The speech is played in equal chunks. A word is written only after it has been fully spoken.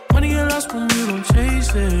lost when you don't chase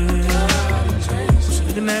it. What you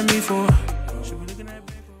looking at me for?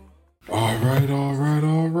 All right.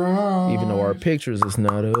 Even though our pictures is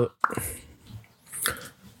not up.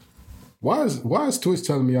 Why is Twitch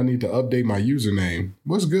telling me I need to update my username?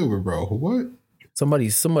 What's good with bro? What?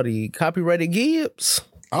 Somebody copyrighted Gibbs.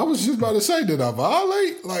 I was just about to say, did I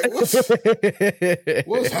violate? Like,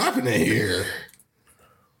 what's happening here?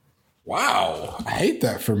 Wow, I hate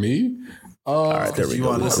that for me. All right, there we you go.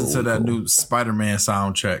 want to listen to that new Spider-Man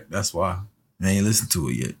soundtrack? That's why I ain't listened to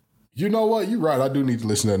it yet. You know what? You're right. I do need to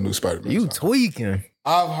listen to that new Spider-Man. You tweaking.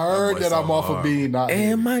 I've heard that I'm off of being not.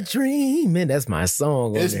 Am I dreaming? That's my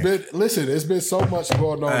song. It's been so much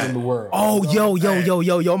going on in the world. Oh, yo.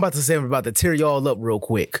 I'm about to say I'm about to tear y'all up real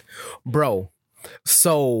quick. Bro.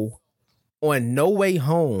 So on No Way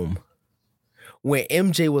Home, when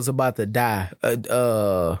MJ was about to die,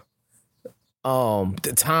 the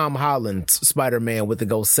Tom Holland Spider-Man went to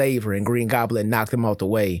go save her and Green Goblin knocked him out the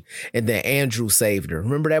way, and then Andrew saved her.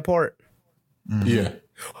 Remember that part? Mm-hmm. Yeah.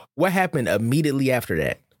 What happened immediately after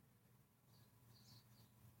that?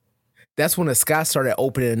 That's when the sky started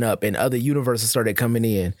opening up and other universes started coming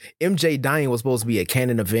in. MJ dying was supposed to be a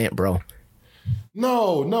canon event, bro.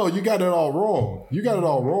 No, you got it all wrong.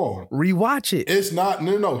 Rewatch it. It's not,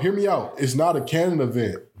 no, hear me out. It's not a canon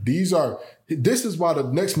event. This is why the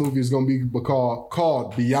next movie is going to be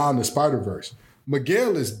called Beyond the Spider-Verse.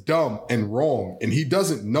 Miguel is dumb and wrong, and he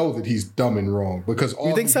doesn't know that he's dumb and wrong because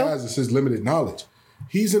all he has is his limited knowledge.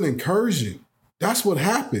 He's an incursion. That's what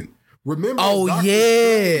happened. Remember? Oh,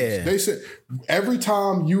 yeah. They said every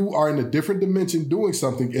time you are in a different dimension doing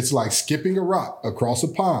something, it's like skipping a rock across a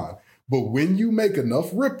pond. But when you make enough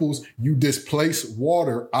ripples, you displace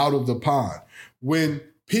water out of the pond. When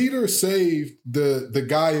Peter saved the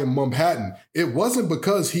guy in Manhattan, it wasn't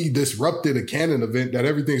because he disrupted a canon event that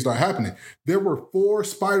everything started happening. There were 4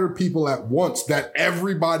 spider people at once that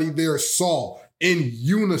everybody there saw in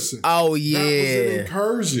unison. Oh, yeah. That was an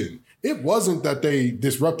incursion. It wasn't that they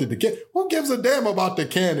disrupted the canon. Who gives a damn about the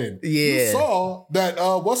canon? Yeah. You saw that,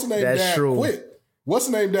 what's the name? That's Dad true. quit. What's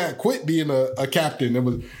the name? Dad quit being a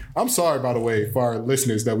captain. I'm sorry, by the way, for our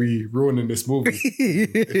listeners that we ruining this movie.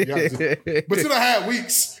 But you done had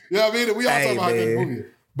weeks. You know what I mean? We all talking about this movie.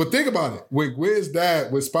 But think about it.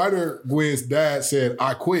 When Spider-Gwen's dad said,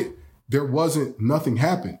 I quit, nothing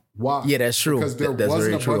happened. Why? Yeah, that's true. Because there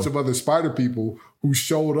wasn't a bunch of other spider people who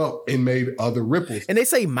showed up and made other ripples. And they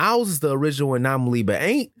say Miles is the original anomaly, but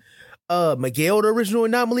ain't Miguel the original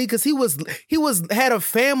anomaly? Because he had a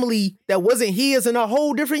family that wasn't his in a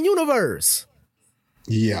whole different universe.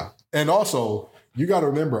 Yeah. And also, you got to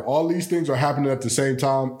remember, all these things are happening at the same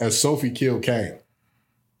time as Sophie killed Kang.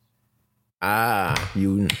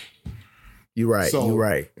 You're right. So, you're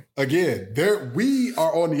right. Again, we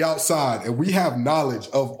are on the outside and we have knowledge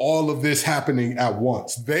of all of this happening at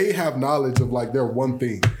once. They have knowledge of like their one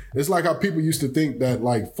thing. It's like how people used to think that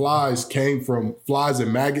like flies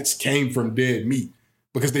and maggots came from dead meat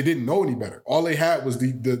because they didn't know any better. All they had was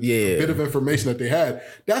the bit of information that they had.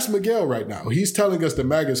 That's Miguel right now. He's telling us the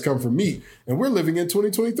maggots come from meat and we're living in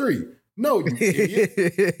 2023. No, you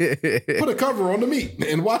idiot. Put a cover on the meat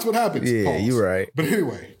and watch what happens. Yeah, Pause. you're right. But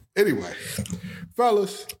anyway,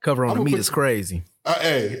 fellas. Cover on the meat is crazy.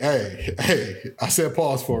 Hey, I said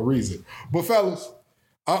pause for a reason. But fellas,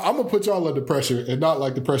 I'm going to put y'all under pressure and not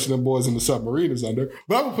like the pressure them boys in the submarine is under,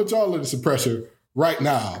 but I'm going to put y'all under some pressure right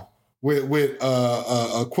now with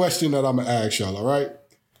a question that I'm going to ask y'all, all right?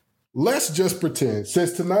 Let's just pretend,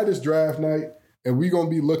 since tonight is draft night and we're going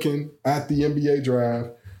to be looking at the NBA draft,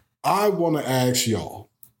 I want to ask y'all,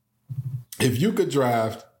 if you could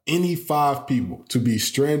draft any 5 people to be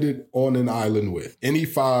stranded on an island with, any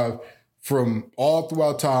 5 from all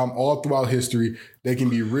throughout time, all throughout history, they can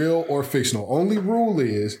be real or fictional. Only rule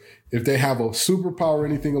is if they have a superpower or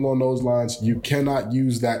anything along those lines, you cannot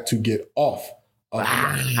use that to get off. Okay.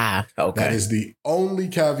 That is the only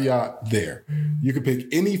caveat there. You can pick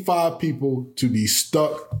any 5 people to be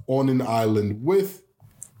stuck on an island with.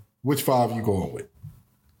 Which 5 you going with?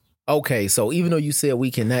 Okay, so even though you said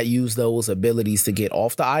we cannot use those abilities to get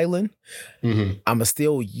off the island, I'm going to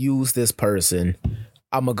still use this person.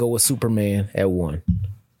 I'm going to go with Superman at 1.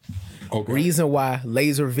 Okay. Reason why,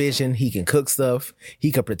 laser vision, he can cook stuff.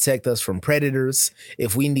 He can protect us from predators.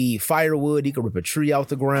 If we need firewood, he can rip a tree out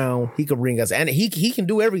the ground. He can bring us, and he can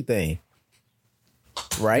do everything.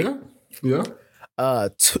 Right? Yeah.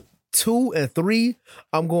 2 and 3,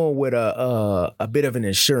 I'm going with a bit of an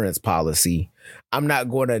insurance policy. I'm not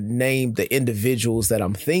going to name the individuals that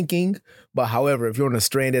I'm thinking, but however, if you're on a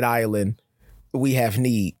stranded island, we have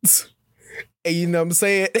needs. And you know what I'm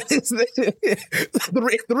saying?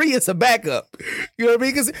 Three is a backup. You know what I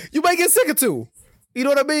mean? Because you might get sick of two. You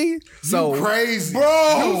know what I mean? So you crazy,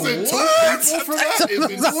 bro. Using two people for that is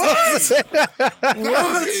insane.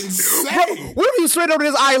 That is insane. What if you straight on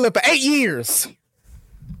this island for 8 years?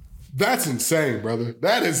 That's insane, brother.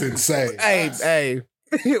 That is insane. Hey.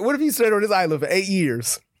 What if you straight on this island for 8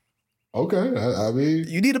 years? Okay, I mean,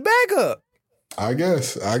 You need a backup. I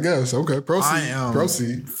guess. Okay,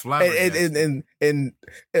 proceed. And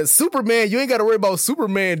Superman, you ain't got to worry about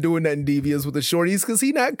Superman doing nothing devious with the shorties because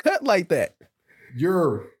he not cut like that.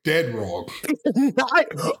 You're dead wrong.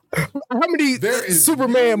 How many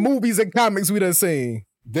Superman movies and comics we done seen?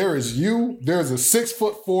 There's a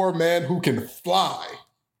 6'4" man who can fly.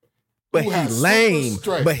 But who he has lame. super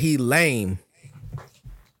strength. But he lame.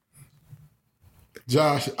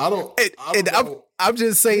 Josh, I don't know. I'm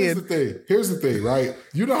just saying. Here's the thing, right?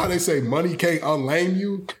 You know how they say money can't unlame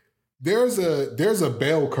you? There's a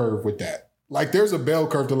bell curve with that. Like there's a bell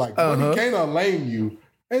curve to like money can't unlame you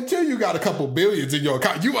until you got a couple billions in your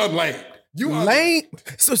account. You unlamed. Lame.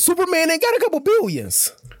 So Superman ain't got a couple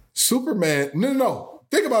billions. Superman, no.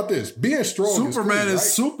 Think about this. Being strong Superman is cool, is right?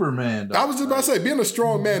 Superman. Though. I was just about to say, being a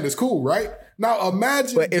strong man is cool, right? Now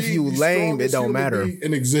imagine But if you the lame, it strongest don't human matter. being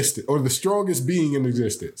in existence, or the strongest being in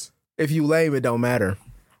existence. If you lame, it don't matter.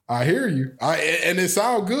 I hear you. And it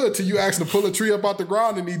sounds good till you ask him to pull a tree up out the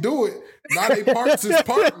ground and he do it. Now they parts is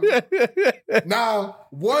parting. Now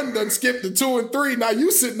one done skipped to 2 and 3. Now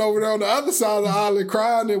you sitting over there on the other side of the island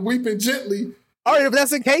crying and weeping gently. All right, if that's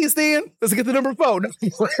the case, then let's get to number 4. I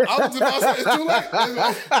was just about to say it's too late.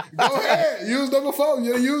 Go ahead, use number 4.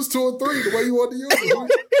 You use 2 and 3 the way you want to use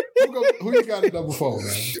it. Who you got at number 4,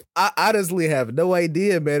 man? I honestly have no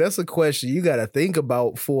idea, man. That's a question you got to think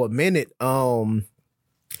about for a minute. I'm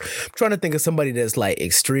trying to think of somebody that's like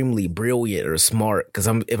extremely brilliant or smart. Because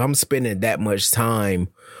if I'm spending that much time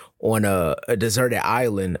on a deserted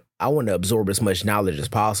island, I want to absorb as much knowledge as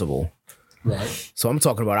possible. Right. So I'm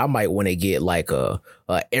talking about I might want to get like a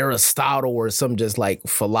Aristotle or some just like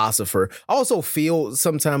philosopher. I also feel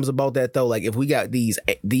sometimes about that though, like if we got these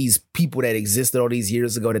people that existed all these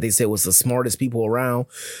years ago that they said was the smartest people around,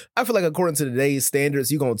 I feel like according to today's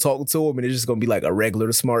standards, you're gonna talk to them and it's just gonna be like a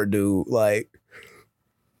regular smart dude. Like,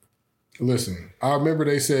 listen, I remember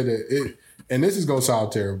they said that and this is gonna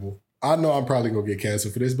sound terrible. I know I'm probably gonna get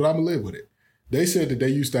canceled for this, but I'm gonna live with it. They said that they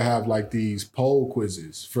used to have like these poll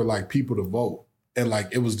quizzes for like people to vote. And like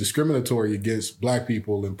it was discriminatory against black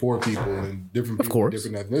people and poor people and different people with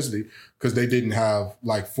different ethnicity because they didn't have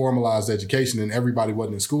like formalized education and everybody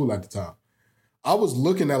wasn't in school at the time. I was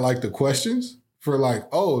looking at like the questions for like,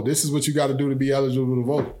 oh, this is what you got to do to be eligible to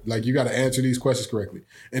vote. Like you got to answer these questions correctly.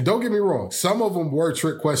 And don't get me wrong, some of them were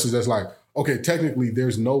trick questions that's like, okay, technically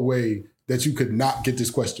there's no way that you could not get this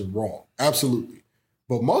question wrong. Absolutely.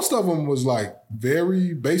 But most of them was like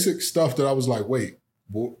very basic stuff that I was like, wait,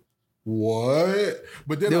 what?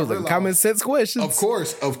 But then there was like common sense questions. Of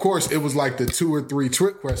course, it was like the 2 or 3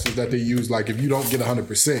 trick questions that they used. Like if you don't get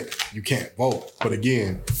 100%, you can't vote. But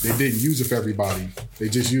again, they didn't use it for everybody. They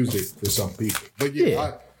just used it for some people. But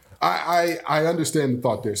yeah. I understand the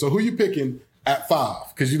thought there. So who you picking at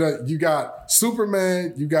 5? Because you got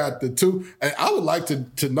Superman, you got the 2, and I would like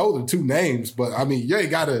to know the 2 names, but I mean you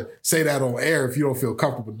ain't gotta say that on air if you don't feel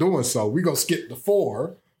comfortable doing so. We gonna skip the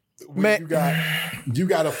 4. Man, you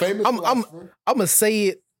got a famous I'm gonna say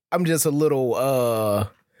it. I'm just a little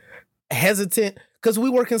hesitant because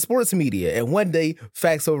we work in sports media, and one day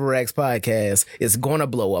Facts Over X podcast is gonna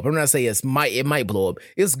blow up. I'm not saying it might blow up.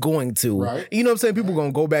 It's going to. Right. You know what I'm saying? People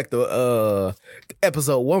gonna go back to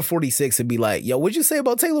episode 146 and be like, "Yo, what'd you say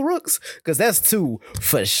about Taylor Rooks?" Because that's 2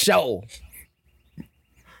 for sure.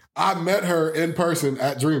 I met her in person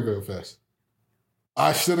at Dreamville Fest.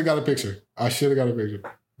 I should have got a picture.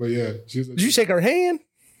 But yeah, did you shake her hand?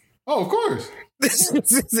 Oh, of course. Hey,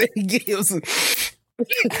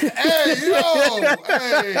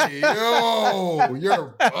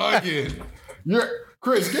 you're bugging.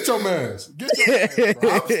 Chris, get your mans.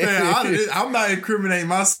 I'm not incriminating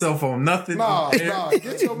myself on nothing. Nah,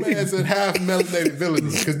 get your mans and have melanated villainy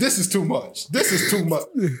because this is too much.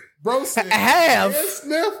 Bro said half.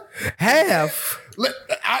 Half.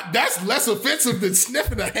 That's less offensive than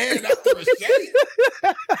sniffing a hand after a shave.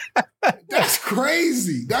 That's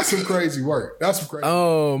crazy. That's some crazy work. And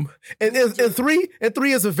 3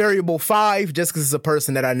 is a variable 5 just because it's a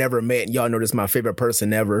person that I never met. And y'all know this is my favorite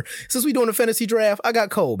person ever. Since we doing a fantasy draft, I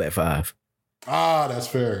got Cole at 5. Ah, that's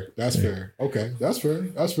fair. Fair. Okay, that's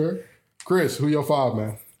fair. Chris, who your 5,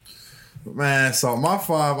 man? Man, so my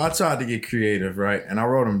 5, I tried to get creative, right? And I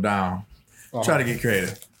wrote them down. Tried to get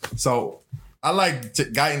creative. So I like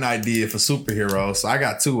Guyton idea for superheroes. So I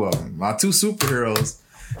got two of them. My two superheroes.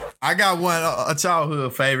 I got one, a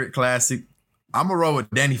childhood favorite classic. I'm gonna roll with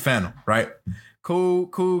Danny Phantom, right?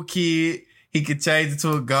 Cool kid. He could change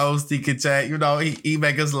into a ghost. He could change, he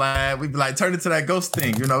make us laugh. We'd be like, turn into that ghost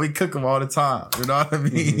thing. We cook him all the time. You know what I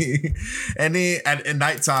mean? Mm-hmm. And then at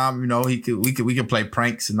nighttime, we can play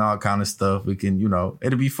pranks and all kind of stuff. We can,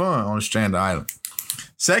 it'll be fun on a stranded island.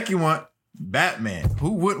 Second one, Batman.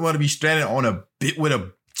 Who wouldn't want to be stranded with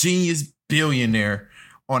a genius billionaire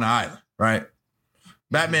on an island, right?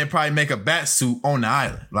 Batman probably make a bat suit on the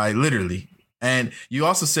island, like literally. And you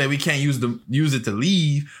also said we can't use it to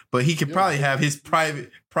leave, but he could probably have his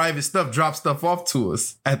private stuff, drop stuff off to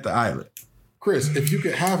us at the island. Chris, if you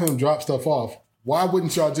could have him drop stuff off, why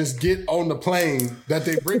wouldn't y'all just get on the plane that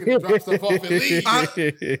they bring and drop stuff off and leave?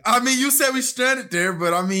 I mean, you said we stranded there,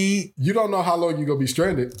 but I mean, you don't know how long you're gonna be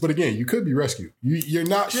stranded. But again, you could be rescued. You're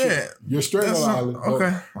not sure. You're stranded on the island.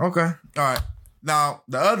 Okay. All right. Now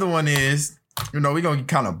the other one is, we're going to get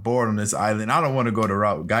kind of bored on this island. I don't want to go the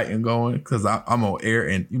route Guyton going because I'm on air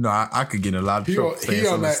and, I could get in a lot of trouble. He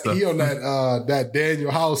on that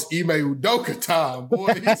Daniel House Ime Udoka time,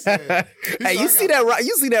 boy. He said, hey, you see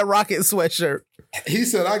that Rocket sweatshirt? He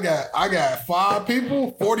said, I got 5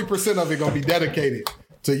 people, 40% of it going to be dedicated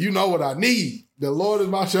to what I need. The Lord is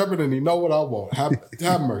my shepherd and he know what I want.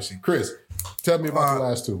 Have mercy. Chris, tell me about the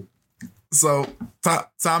last two. So,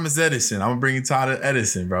 Thomas Edison. I'm going to bring you Thomas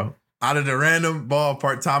Edison, bro. Out of the random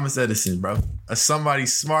ballpark, Thomas Edison, bro. Somebody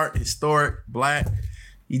smart, historic, black.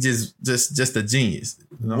 He just a genius.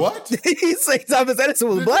 What? He say Thomas Edison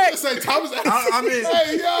was black? Say Thomas Edison? I mean,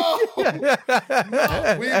 hey, yo.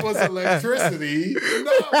 No, we was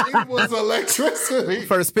electricity.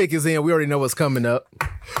 First pick is in. We already know what's coming up.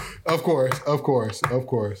 Of course.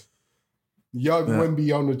 Young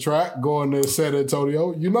Wemby on the track going to San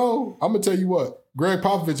Antonio. I'm going to tell you what. Greg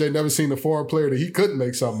Popovich ain't never seen a foreign player that he couldn't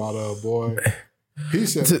make something out of, boy. He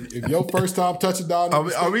said, if your first time touching down,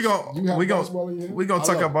 are we gonna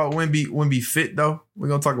talk about Wemby fit though? We're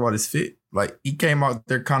gonna talk about his fit. Like he came out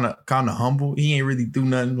there kind of humble. He ain't really do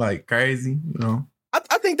nothing like crazy,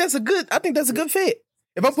 I think that's a good fit.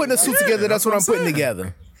 If I'm putting a suit together, that's what I'm putting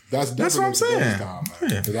together. That's what I'm saying.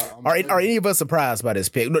 Are any of us surprised by this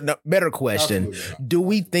pick? No, better question: do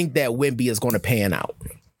we think that Wemby is going to pan out?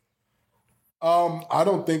 I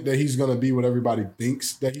don't think that he's going to be what everybody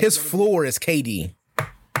thinks that his floor is KD.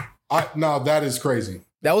 No, that is crazy.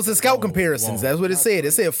 That was the scout comparisons. That's what it said.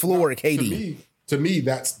 It said floor KD. To me,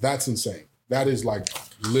 that's insane. That is like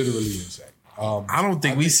literally insane. I don't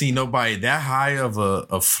think we see nobody that high of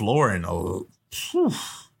a floor in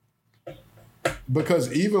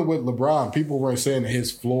because even with LeBron, people weren't saying that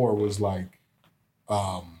his floor was like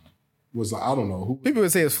I don't know who. People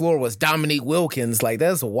would say his floor was Dominique Wilkins. Like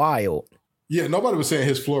that's wild. Yeah, nobody was saying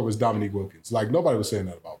his floor was Dominique Wilkins. Like nobody was saying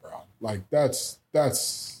that about Brown. Like that's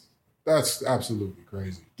absolutely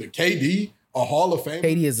crazy. The KD, a Hall of Fame.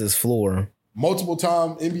 KD is his floor. Multiple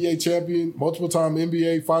time NBA champion, multiple time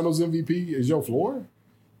NBA Finals MVP is your floor.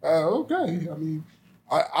 Okay, I mean,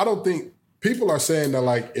 I don't think people are saying that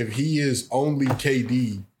like if he is only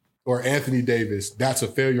KD or Anthony Davis, that's a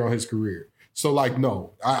failure on his career. So like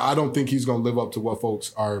no, I don't think he's going to live up to what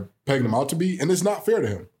folks are pegging him out to be, and it's not fair to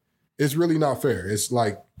him. It's really not fair. It's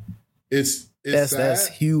like it's that's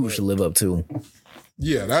huge to live up to.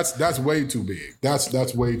 Yeah, that's way too big.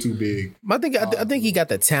 That's way too big. I think he got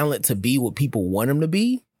the talent to be what people want him to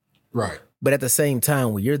be. Right. But at the same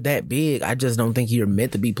time, when you're that big, I just don't think you're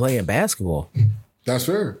meant to be playing basketball. That's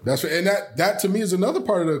fair. And that to me is another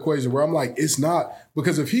part of the equation where I'm like, it's not,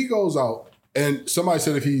 because if he goes out and somebody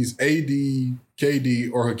said if he's AD,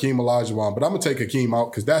 KD, or Hakeem Olajuwon, but I'm going to take Hakeem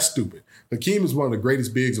out because that's stupid. Hakeem is one of the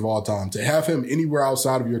greatest bigs of all time. To have him anywhere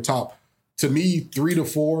outside of your top, to me, 3 to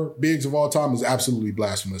 4 bigs of all time is absolutely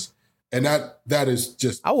blasphemous. And that is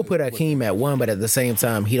just... I would put Hakeem at 1, but at the same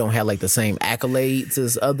time, he don't have like the same accolades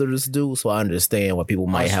as others do. So I understand why people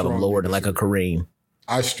might have him lower than like a Kareem.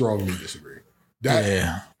 I strongly disagree.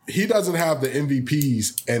 He doesn't have the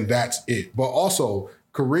MVPs and that's it. But also,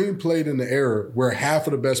 Kareem played in the era where half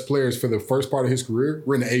of the best players for the first part of his career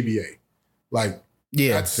were in the ABA. Like...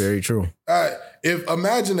 Yeah, that's very true. If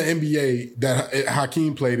imagine the NBA that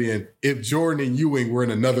Hakeem played in, if Jordan and Ewing were in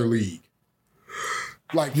another league,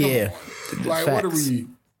 like like facts.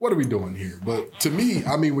 what are we doing here? But to me,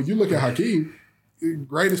 I mean, when you look at Hakeem,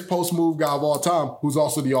 greatest post move guy of all time, who's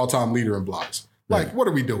also the all time leader in blocks. Like, what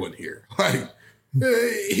are we doing here? Like,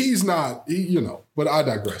 he's not, But I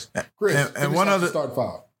digress. Chris, and one other start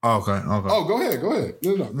 5. Okay. Oh, go ahead.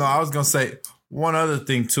 No, I was gonna say one other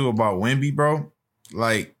thing too about Wemby, bro.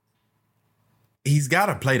 Like, he's got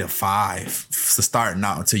to play the 5 to starting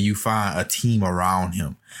out until you find a team around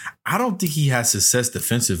him. I don't think he has success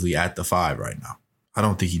defensively at the 5 right now. I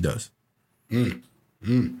don't think he does.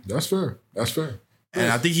 That's fair. And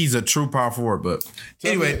I think he's a true power forward. But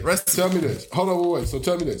anyway, tell me this. Hold on, wait. So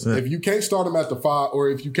tell me this. Yeah. If you can't start him at the 5, or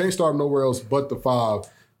if you can't start him nowhere else but the 5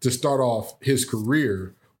 to start off his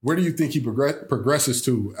career, where do you think he progresses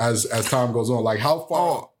to as time goes on? Like how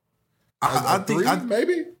far? I think 3,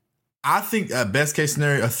 maybe. I think best case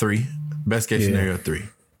scenario a 3. Best case scenario a 3.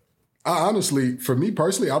 Honestly, for me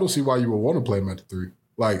personally, I don't see why you would want to play him at the 3.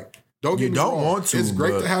 Like, don't get me wrong. Want to. It's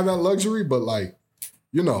great to have that luxury, but like,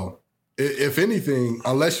 you know, if anything,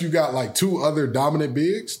 unless you got like 2 other dominant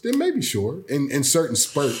bigs, then maybe sure in certain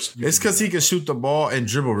spurts. It's because he can shoot the ball and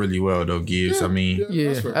dribble really well, though, Gibbs. Yeah, I mean,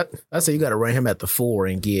 I say you got to run him at the 4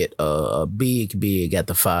 and get a big at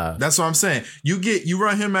the 5. That's what I'm saying. You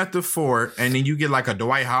run him at the 4, and then you get like a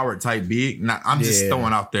Dwight Howard type big. I'm just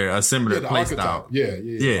throwing out there a similar play style.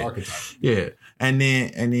 Yeah. Archetype. Yeah, and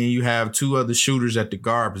then you have 2 other shooters at the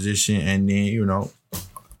guard position, and then you know.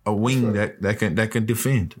 A wing that can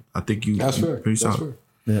defend. I think you. That's fair. Pretty solid.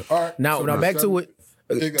 Yeah. All right. Now back to it.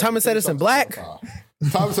 Thomas Edison Black.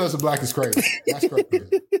 Thomas Edison Black is crazy. That's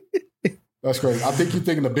crazy. That's crazy. I think you're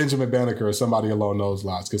thinking of Benjamin Banneker or somebody along those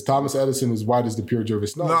lines because Thomas Edison is white as the pure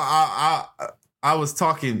Jervis Snow. No, I was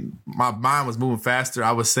talking. My mind was moving faster.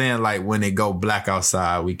 I was saying like when they go black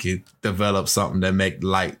outside, we could develop something that make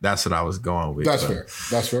light. That's what I was going with. That's fair.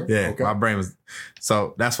 That's fair. Yeah, okay. My brain was.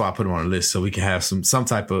 So that's why I put him on the list so we can have some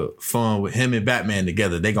type of fun with him and Batman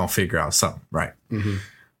together. They gonna figure out something, right?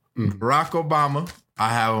 Barack Obama, I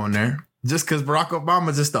have on there just because Barack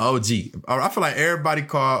Obama just the OG. I feel like everybody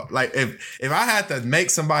called like if I had to make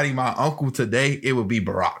somebody my uncle today, it would be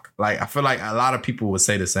Barack. Like I feel like a lot of people would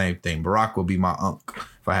say the same thing. Barack would be my uncle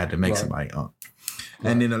if I had to make somebody uncle.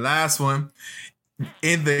 Right. And then the last one,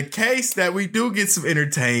 in the case that we do get some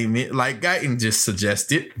entertainment, like Guyton just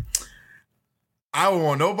suggested. I don't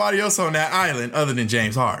want nobody else on that island other than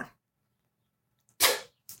James Harden.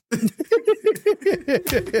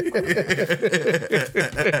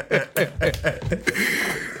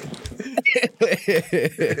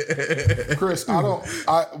 Chris,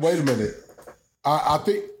 wait a minute. I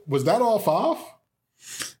think, was that all 5?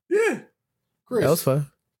 Yeah. Chris, that was fun.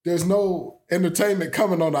 There's no entertainment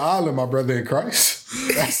coming on the island, my brother in Christ.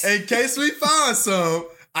 In case we find some,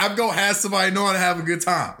 I'm going to have somebody know how to have a good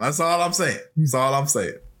time. That's all I'm saying.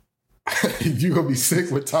 You're going to be sick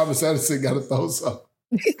when Thomas Edison got to throw something.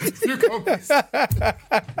 You're going to be sick.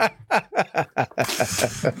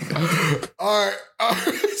 All right.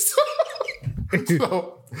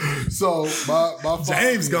 So my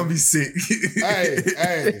James going to be sick.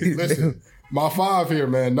 hey, listen. My 5 here,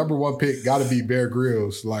 man. Number 1 pick got to be Bear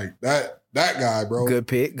Grylls. Like that guy, bro. Good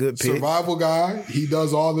pick. Survival guy. He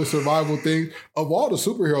does all the survival things. Of all the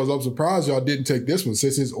superheroes, I'm surprised y'all didn't take this one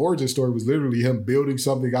since his origin story was literally him building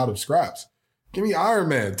something out of scraps. Give me Iron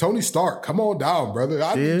Man, Tony Stark. Come on down, brother.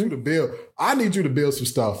 I need you to build some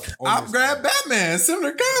stuff. I'll grab Batman.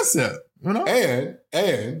 Similar concept. You know?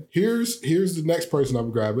 And here's the next person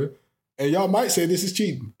I'm grabbing. And y'all might say this is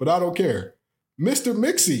cheating, but I don't care. Mr.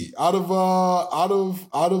 Mixie out of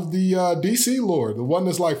the DC lore, the one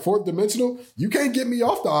that's like 4th dimensional. You can't get me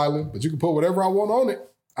off the island, but you can put whatever I want on it.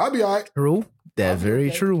 I'll be all right. True. That's very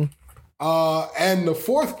true. And the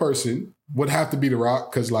 4th person would have to be The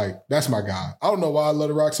Rock because like that's my guy. I don't know why I love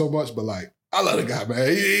The Rock so much, but like I love the guy, man.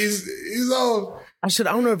 He's on. I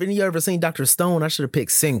don't know if any of you ever seen Dr. Stone. I should have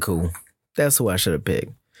picked Senku. That's who I should have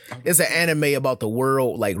picked. It's an anime about the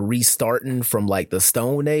world like restarting from like the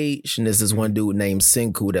Stone Age, and this is one dude named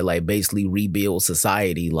Senku that like basically rebuilds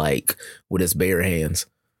society like with his bare hands.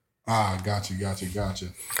 Gotcha.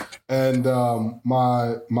 And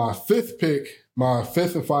my 5th pick, my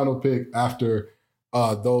 5th and final pick after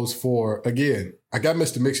those 4. Again, I got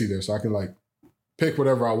Mr. Mixie there, so I can like pick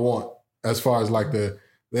whatever I want as far as like the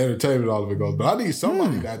entertainment, all of it goes. But I need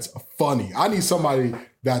somebody that's funny. I need somebody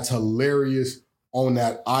that's hilarious on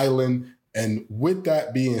that island. And with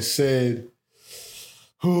that being said,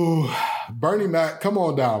 Bernie Mac, come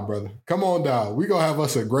on down, brother. Come on down. We're going to have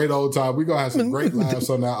us a great old time. We're going to have some great laughs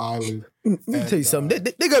on that island. Let me tell you something.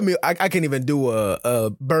 They got me. I can't even do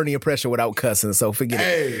a Bernie impression without cussing, so forget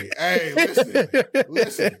it. Hey,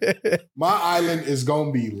 listen. My island is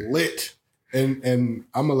going to be lit. And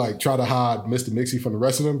I'm going to like try to hide Mr. Mixie from the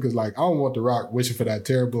rest of them because like I don't want The Rock wishing for that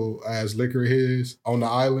terrible ass liquor of his on the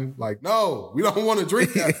island. Like, no, we don't want to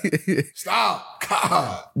drink that. Stop.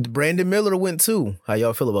 God. Brandon Miller went too. How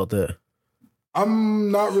y'all feel about that?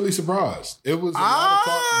 I'm not really surprised. It was a lot of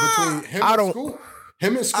talk between him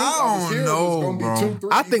Him and Scoot, I was don't here, know, was gonna bro. be 2-3.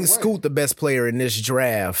 I think either way. Scoot the best player in this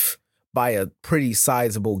draft by a pretty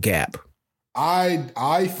sizable gap.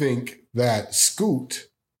 I think that Scoot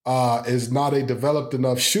is not a developed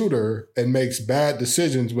enough shooter and makes bad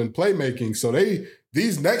decisions when playmaking. So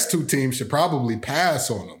these next two teams should probably pass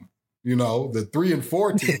on him. You know, the 3 and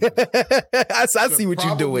 4 teams. I see what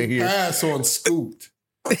you're doing here. Pass on Scoot.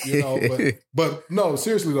 You know, but no,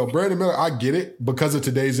 seriously though, Brandon Miller, I get it because of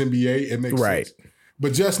today's NBA. It makes Right. sense.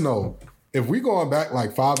 But just know, if we going back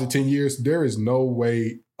like 5 to 10 years, there is no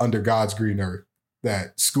way under God's green earth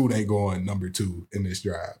that Scoot ain't going number 2 in this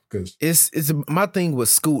draft. Because It's my thing with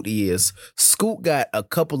Scoot is Scoot got a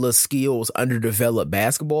couple of skills underdeveloped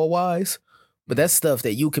basketball wise, but that's stuff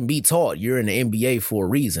that you can be taught. You're in the NBA for a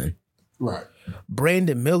reason. right.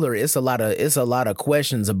 Brandon Miller, it's a lot of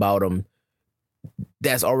questions about him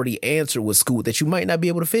that's already answered with Scoot that you might not be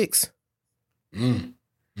able to fix.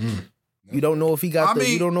 You don't know if he got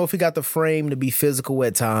you don't know if he got the frame to be physical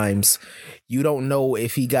at times. You don't know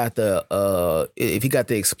if he got the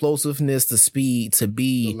explosiveness, the speed to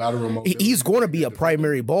be. The lateral mobility. He's going to be a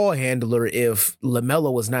primary ball handler if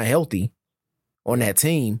LaMelo was not healthy on that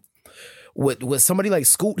team. With somebody like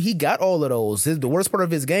Scoot, he got all of those. The worst part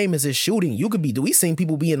of his game is his shooting. We've seen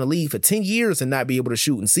people be in the league for 10 years and not be able to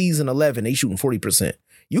shoot. In season 11, they shooting 40%.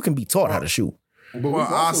 You can be taught how to shoot. But we've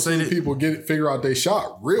also seen people figure out their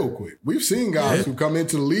shot real quick. We've seen guys who come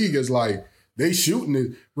into the league as like they shooting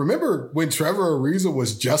it. Remember when Trevor Ariza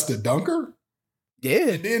was just a dunker? Yeah.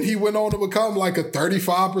 And then he went on to become like a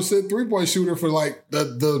 35% three-point shooter for like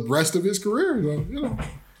the rest of his career. So, you know,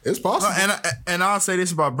 it's possible. And I'll say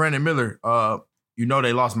this about Brandon Miller. You know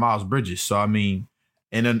they lost Miles Bridges, so I mean,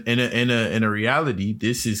 in a reality,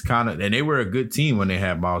 this is kind of, and they were a good team when they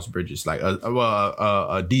had Miles Bridges, like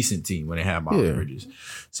a decent team when they had Miles Bridges.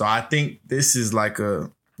 So I think this is like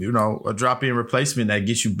a drop-in replacement that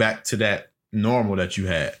gets you back to that normal that you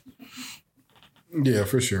had. Yeah,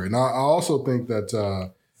 for sure. And I also think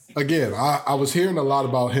that, again, I was hearing a lot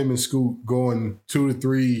about him and Scoot going 2 to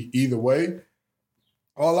 3 either way.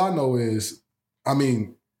 All I know is, I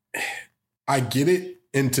mean, I get it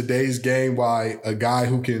in today's game why a guy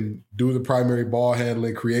who can do the primary ball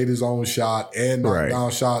handling, create his own shot, and knock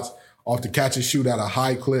down shots off the catch and shoot at a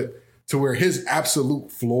high clip to where his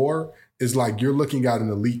absolute floor is like you're looking at an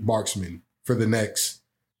elite marksman for the next,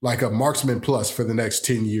 like a marksman plus for the next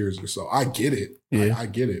 10 years or so. I get it. Yeah. I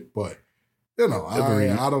get it. But, you know,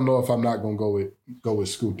 I don't know if I'm not going to go with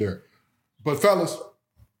Scoot there. But fellas,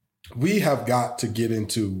 we have got to get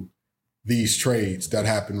into these trades that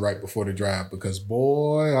happened right before the draft because,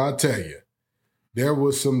 boy, I tell you, there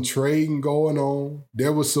was some trading going on.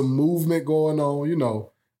 There was some movement going on. You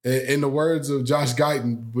know, in the words of Josh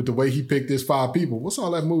Guyton, with the way he picked his 5 people, what's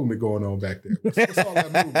all that movement going on back there? What's all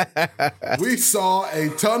that movement? We saw a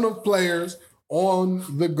ton of players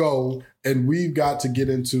on the go, and we've got to get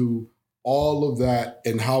into all of that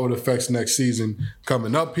and how it affects next season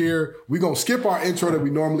coming up here. We're going to skip our intro that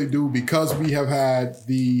we normally do because we have had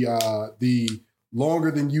the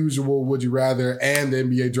longer than usual Would You Rather and the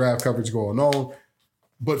NBA draft coverage going on.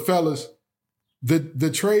 But fellas,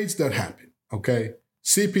 the trades that happened, okay?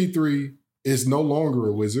 CP3 is no longer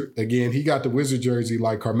a Wizard. Again, he got the Wizard jersey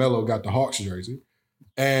like Carmelo got the Hawks jersey.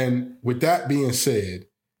 And with that being said,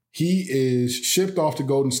 he is shipped off to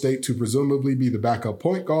Golden State to presumably be the backup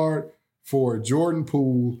point guard for Jordan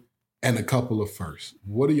Poole and a couple of firsts.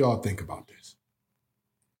 What do y'all think about this?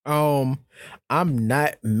 I'm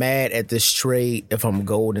not mad at this trade if I'm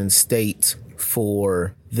Golden State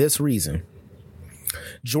for this reason.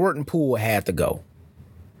 Jordan Poole had to go.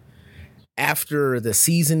 After the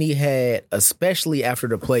season he had, especially after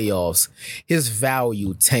the playoffs, his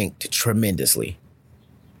value tanked tremendously.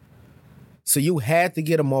 So you had to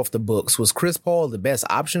get him off the books. Was Chris Paul the best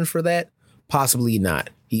option for that? Possibly not.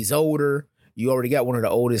 He's older. You already got one of the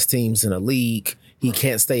oldest teams in the league. He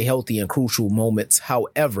can't stay healthy in crucial moments.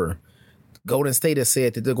 However, Golden State has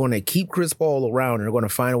said that they're going to keep Chris Paul around and they're going to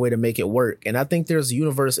find a way to make it work. And I think there's a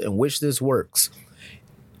universe in which this works.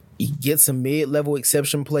 You get some mid-level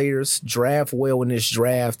exception players, draft well in this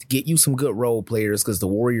draft, get you some good role players because the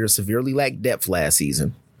Warriors severely lacked depth last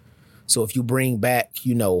season. So if you bring back,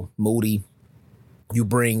 Moody, you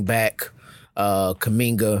bring back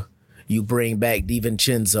Kuminga, you bring back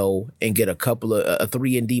DiVincenzo and get a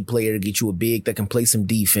 3-and-D player to get you a big that can play some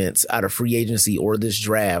defense out of free agency or this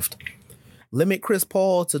draft. Limit Chris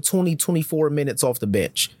Paul to 20, 24 minutes off the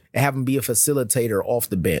bench. and have him be a facilitator off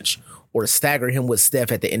the bench, or stagger him with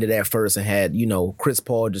Steph at the end of that first and had, Chris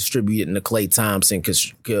Paul distributing to Klay Thompson,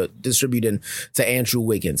 distributing to Andrew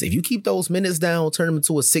Wiggins. If you keep those minutes down, turn them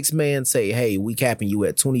into a 6-man, say, hey, we capping you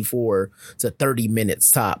at 24 to 30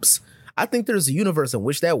 minutes tops. I think there's a universe in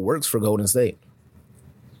which that works for Golden State.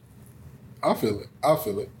 I feel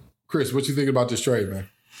it. Chris, what you think about this trade, man?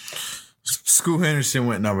 Scoot Henderson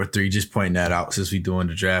went number 3. Just pointing that out since we doing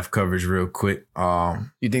the draft coverage real quick.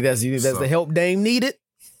 You think that's the help Dame needed?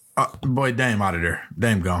 Boy, Dame out of there.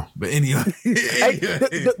 Dame gone. But anyway. Hey,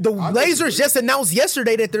 the Blazers just announced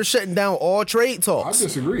yesterday that they're shutting down all trade talks. I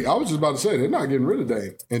disagree. I was just about to say they're not getting rid of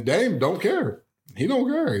Dame. And Dame don't care. He don't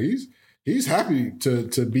care. He's happy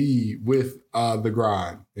to be with the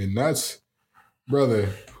grind. And that's, brother,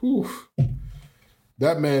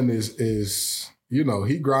 that man is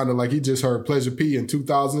he grinded like he just heard Pleasure P in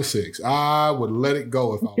 2006. I would let it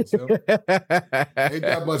go if I was him. Ain't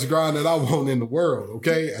that much grind that I want in the world,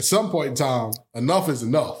 okay? At some point in time, enough is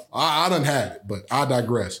enough. I done had it, but I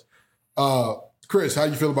digress. Chris, how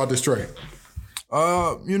you feel about this trade?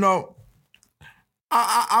 I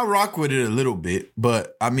rock with it a little bit,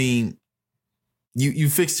 but I mean, you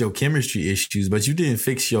fixed your chemistry issues, but you didn't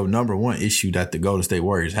fix your number one issue that the Golden State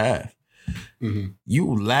Warriors have. Mm-hmm.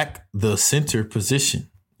 You lack the center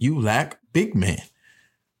position. You lack big man.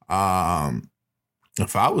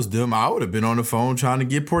 If I was them, I would have been on the phone trying to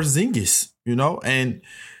get Porzingis, and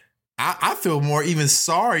I feel more even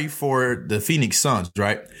sorry for the Phoenix Suns,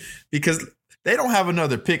 right? Because they don't have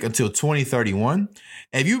another pick until 2031.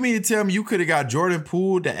 And if you mean to tell me you could have got Jordan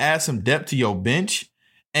Poole to add some depth to your bench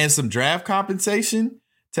and some draft compensation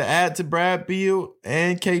to add to Brad Beal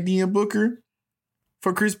and KD and Booker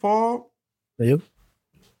for Chris Paul? Yep.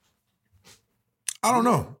 I don't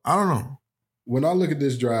know. When I look at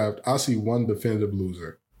this draft, I see one definitive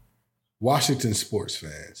loser. Washington sports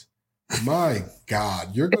fans. My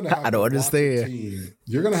God, you're gonna have I don't understand.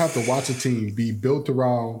 You're gonna have to watch a team be built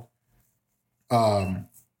around a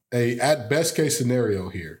at best case scenario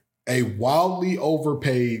here, a wildly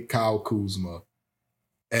overpaid Kyle Kuzma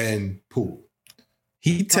and Poole.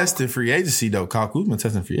 He tested free agency though. Kyle Kuzma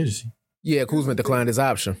tested free agency. Yeah, Kuzma declined his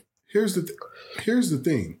option. Here's the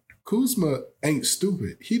thing. Kuzma ain't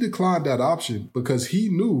stupid. He declined that option because he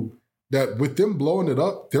knew that with them blowing it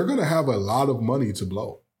up, they're going to have a lot of money to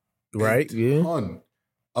blow. Right, a ton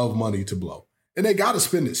of money to blow. And they got to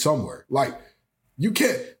spend it somewhere. Like, you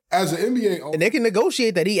can't, as an NBA owner. And they can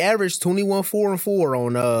negotiate that. He averaged 21-4-4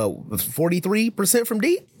 on 43% from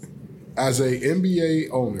deep. As a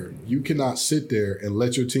NBA owner, you cannot sit there and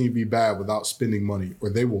let your team be bad without spending money, or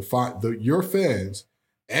they will find your fans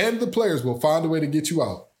and the players will find a way to get you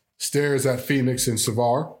out. Stares at Phoenix and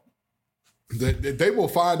Savar. They will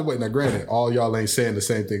find a way. Now, granted, all y'all ain't saying the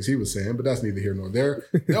same things he was saying, but that's neither here nor there.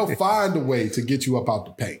 They'll find a way to get you up out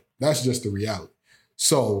the paint. That's just the reality.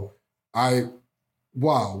 So,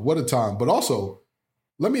 wow, what a time. But also,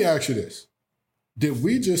 let me ask you this. Did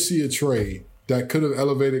we just see a trade that could have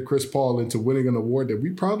elevated Chris Paul into winning an award that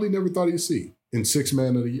we probably never thought he'd see in 6th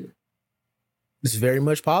Man of the Year? It's very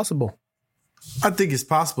much possible. I think it's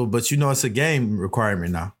possible, but it's a game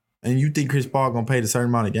requirement now. And you think Chris Paul going to pay the certain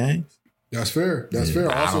amount of games? That's fair.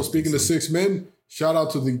 Fair. Also, speaking of 6 men, shout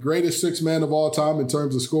out to the greatest 6 man of all time in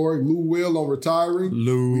terms of scoring, Lou Will on retiring.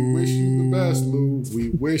 Lou. We wish you the best, Lou. We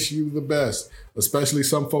wish you the best. Especially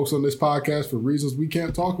some folks on this podcast for reasons we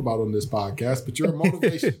can't talk about on this podcast, but you're a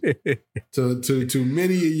motivation to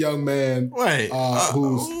many a young man who's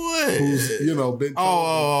been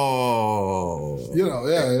told, a young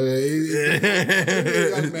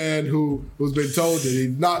man who's been told that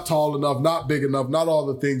he's not tall enough, not big enough, not all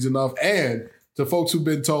the things enough, and to folks who've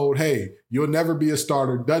been told, hey, you'll never be a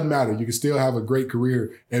starter, doesn't matter, you can still have a great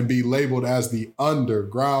career and be labeled as the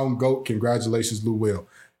underground GOAT. Congratulations, Lou Will.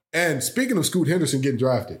 And speaking of Scoot Henderson getting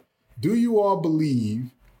drafted, do you all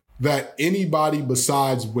believe that anybody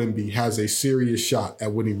besides Wemby has a serious shot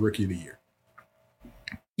at winning Rookie of the Year?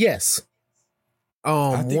 Yes.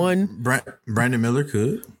 Brandon Miller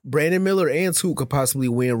could. Brandon Miller and Scoot could possibly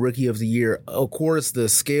win Rookie of the Year. Of course, the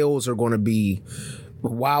scales are going to be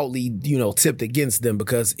wildly, tipped against them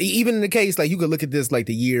because even in the case, like you could look at this like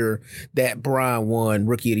the year that Brian won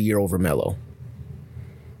Rookie of the Year over Melo.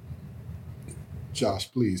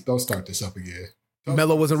 Josh, please don't start this up again.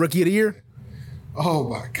 Melo wasn't Rookie of the Year? Oh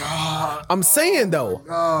my God. I'm saying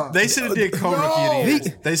though. They should have did Rookie of the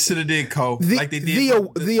Year. They should have did like they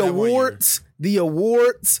did the awards. The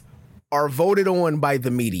awards are voted on by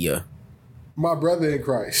the media. My brother in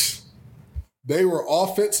Christ. They were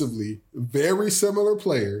offensively very similar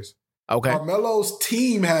players. Okay. Carmelo's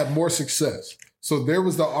team had more success. So there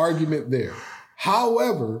was the argument there.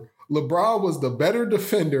 However, LeBron was the better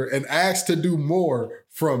defender and asked to do more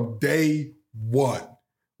from day one.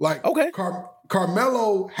 Like, Okay.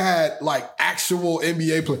 Carmelo had like actual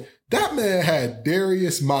NBA play. That man had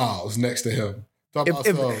Darius Miles next to him. Talk about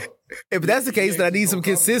If that's the case, then I need some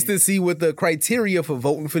consistency with the criteria for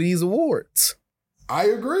voting for these awards. I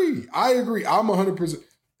agree. I'm 100%.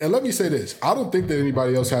 And let me say this. I don't think that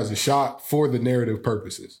anybody else has a shot for the narrative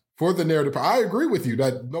purposes. I agree with you.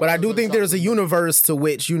 But I do think there's a universe to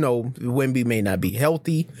which, Wemby may not be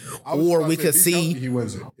healthy, or we could see, he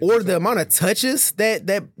wins it. or the amount of touches that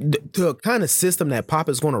the kind of system that Pop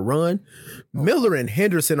is going to run, Miller and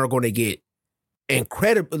Henderson are going to get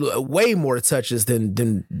incredible, way more touches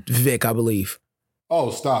than Vic, I believe.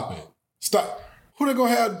 Oh, stop it. Stop. Who they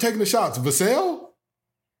going to have taking the shots? Vassell?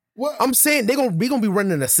 What? I'm saying we gonna be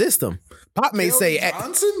running a system. Pop may say,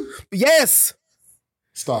 Johnson? yes.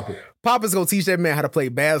 Stop it. Pop is gonna teach that man how to play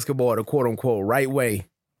basketball the quote unquote right way.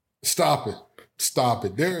 Stop it.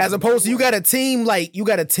 As opposed to you got a team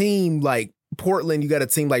like Portland, you got a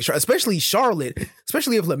team like especially Charlotte,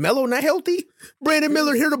 especially if LaMelo not healthy. Brandon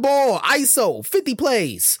Miller hit the ball, ISO, 50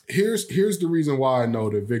 plays. Here's the reason why I know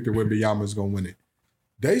that Victor Wembanyama is gonna win it.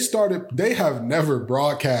 They have never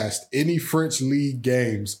broadcast any French league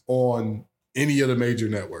games on any of the major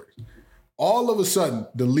networks. All of a sudden,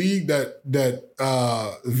 the league that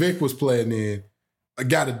Vic was playing in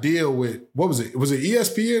got a deal with, what was it? Was it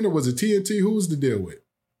ESPN or was it TNT? Who was the deal with?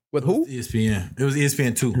 With who? ESPN. It was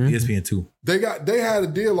ESPN2. Mm-hmm. ESPN2. They had a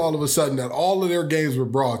deal all of a sudden that all of their games were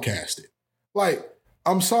broadcasted. Like,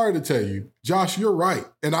 I'm sorry to tell you, Josh, you're right.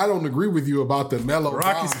 And I don't agree with you about the Melo.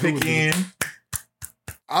 Rockets pick in.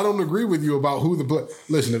 I don't agree with you about who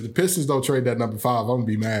listen, if the Pistons don't trade that number 5, I'm going to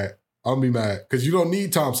be mad. Because you don't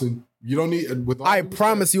need Thompson. You don't need. I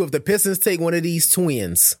promise you, if the Pistons take one of these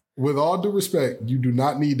twins, with all due respect, you do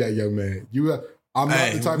not need that young man. I'm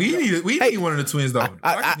not the type. We need one of the twins though.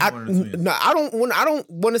 I don't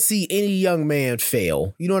want to see any young man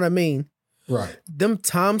fail. You know what I mean? Right. Them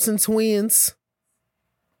Thompson twins,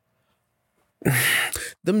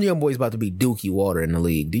 them young boys about to be Dookie Water in the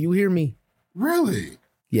league. Do you hear me? Really?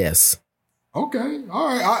 Yes. Okay. All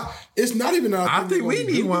right. It's not even. I think we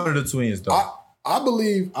need one of the twins though. I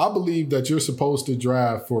believe that you're supposed to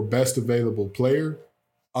draft for best available player,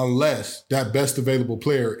 unless that best available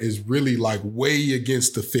player is really like way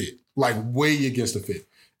against the fit.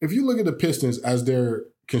 If you look at the Pistons as they're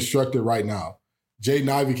constructed right now, Jaden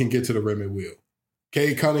Ivey can get to the rim at will.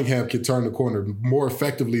 Cade Cunningham can turn the corner more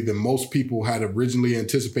effectively than most people had originally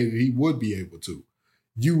anticipated he would be able to.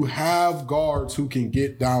 You have guards who can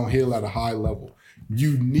get downhill at a high level.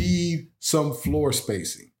 You need some floor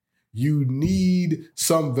spacing. You need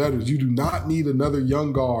some veterans. You do not need another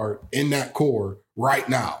young guard in that core right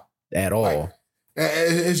now. At all.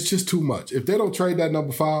 It's just too much. If they don't trade that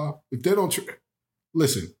number 5,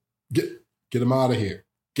 listen, get him out of here.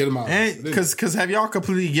 Get him out. Because have y'all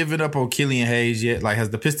completely given up on Killian Hayes yet? Like,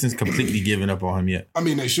 has the Pistons completely given up on him yet? I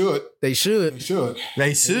mean, they should. They should,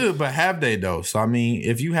 but have they though? So I mean,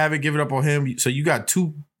 if you haven't given up on him, so you got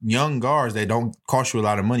 2 young guards that don't cost you a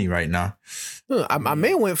lot of money right now. My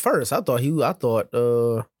man went first. I thought he was going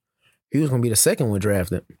to be the second one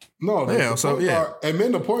drafted. No, and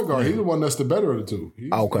then the point guard, he's the one that's the better of the two. He's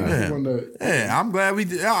the one that, I'm glad we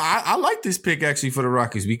did. I like this pick actually for the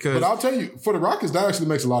Rockets because. But I'll tell you, for the Rockets, that actually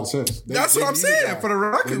makes a lot of sense. That's what I'm saying. For the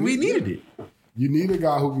Rockets, we needed it. You need a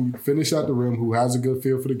guy who can finish at the rim, who has a good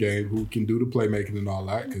feel for the game, who can do the playmaking and all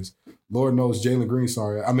that. Because Lord knows Jalen Green,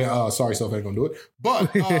 sorry self ain't gonna do it.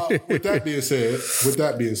 But with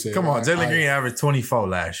that being said, come on, Jalen Green averaged 24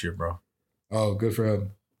 last year, bro. Oh, good for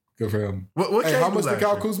him. How much did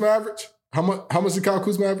Kyle Kuzma average? How much did Kyle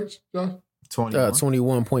Kuzma average, John?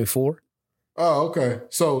 21.4. Oh, okay.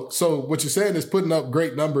 So what you're saying is putting up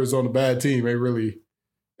great numbers on a bad team ain't really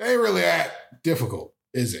that difficult,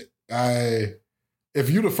 is it? If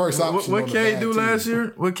you the first option. What K do last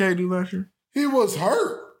year? He was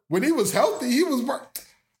hurt. When he was healthy, he was.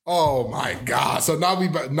 Oh my God! So now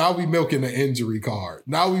we milking the injury card.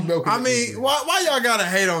 Now we milking. I mean, why y'all gotta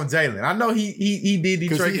hate on Jalen? I know he did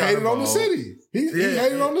Detroit. He hated on the city. He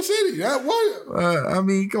hated on the city. That what? I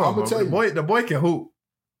mean, come on, I'm gonna tell you, the boy can hoop.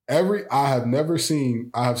 I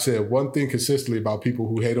have said one thing consistently about people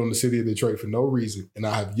who hate on the city of Detroit for no reason, and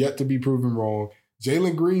I have yet to be proven wrong.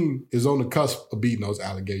 Jalen Green is on the cusp of beating those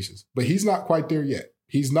allegations, but he's not quite there yet.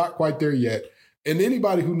 And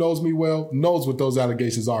anybody who knows me well knows what those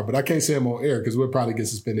allegations are, but I can't say them on air because we'll probably get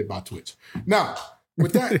suspended by Twitch. Now,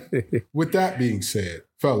 with that being said,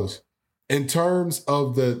 fellas, in terms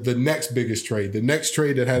of the next biggest trade, the next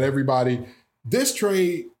trade that had everybody, this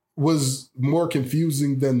trade was more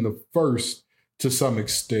confusing than the first to some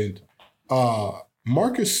extent.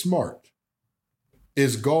 Marcus Smart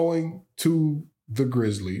is going to the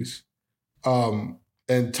Grizzlies, and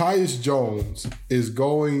Tyus Jones is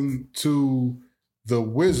going to the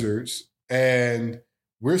Wizards, and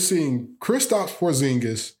we're seeing Kristaps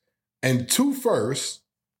Porzingis and 2 firsts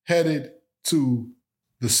headed to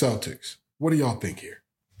the Celtics. What do y'all think here?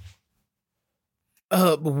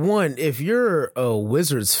 One, if you're a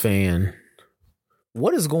Wizards fan,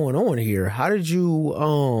 what is going on here? How did you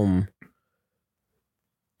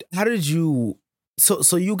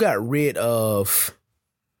so you got rid of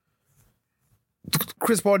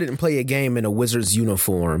Chris Paul didn't play a game in a Wizards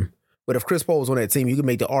uniform, but if Chris Paul was on that team, you could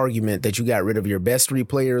make the argument that you got rid of your best 3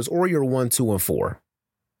 players or your 1, 2, and 4.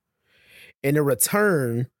 In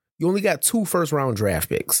return, you only got 2 first-round draft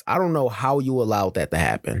picks. I don't know how you allowed that to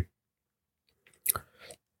happen.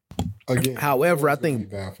 Again, however, I think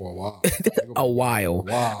bad for a while. a while.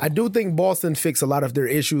 Wow. I do think Boston fixed a lot of their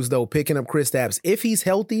issues, though, picking up Kristaps. If he's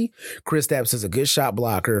healthy, Kristaps is a good shot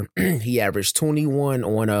blocker. He averaged 21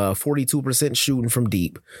 on 42% shooting from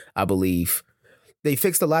deep, I believe. They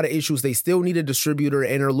fixed a lot of issues. They still need a distributor,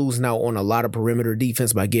 and are losing out on a lot of perimeter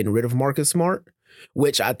defense by getting rid of Marcus Smart,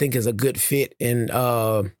 which I think is a good fit in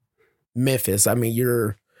Memphis. I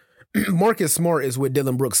mean, Marcus Smart is what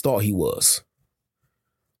Dylan Brooks thought he was.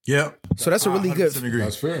 Yep. So that's a really good.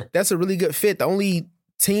 That's fair. That's a really good fit. The only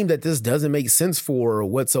team that this doesn't make sense for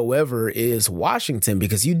whatsoever is Washington,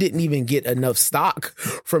 because you didn't even get enough stock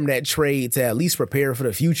from that trade to at least prepare for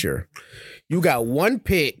the future. You got 1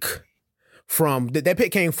 pick from that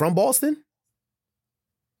pick came from Boston.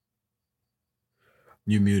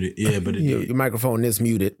 You muted. Yeah, but Your microphone is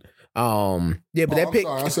muted. Yeah, but that pick.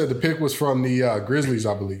 Sorry, I said the pick was from the Grizzlies,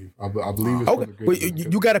 I believe. I believe it's from the Grizzlies. Well,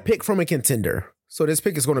 you got a pick from a contender. So this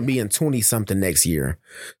pick is going to be in 20-something next year.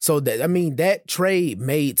 So that trade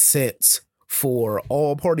made sense for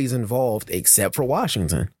all parties involved except for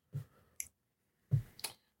Washington.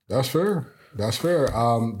 That's fair. That's fair.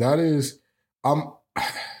 That is,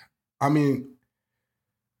 I mean,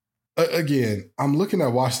 again, I'm looking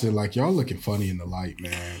at Washington like y'all looking funny in the light,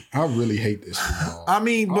 man. I really hate this football. I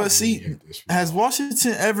mean, but see, has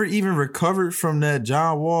Washington ever even recovered from that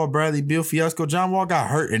John Wall, Bradley Beal fiasco? John Wall got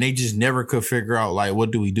hurt and they just never could figure out, like,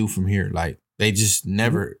 what do we do from here? Like, they just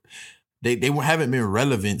never, they haven't been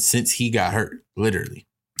relevant since he got hurt, literally.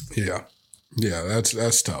 Yeah. Yeah,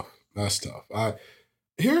 that's tough. That's tough.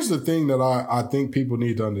 Here's the thing that I think people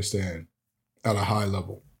need to understand at a high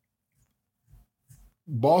level.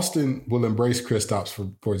 Boston will embrace Kristaps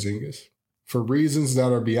Porzingis for reasons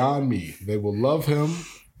that are beyond me. They will love him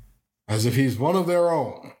as if he's one of their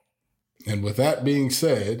own. And with that being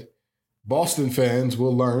said, Boston fans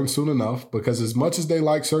will learn soon enough, because as much as they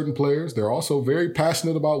like certain players, they're also very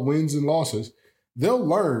passionate about wins and losses. They'll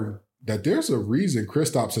learn that there's a reason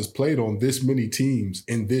Kristaps has played on this many teams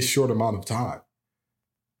in this short amount of time.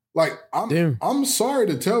 Like, I'm sorry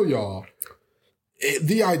to tell y'all,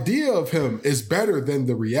 the idea of him is better than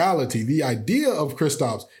the reality. The idea of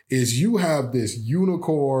Kristaps is you have this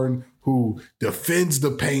unicorn who defends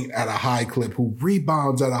the paint at a high clip, who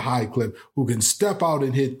rebounds at a high clip, who can step out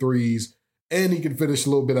and hit threes, and he can finish a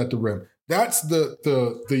little bit at the rim. That's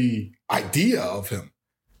the idea of him.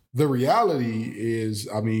 The reality is,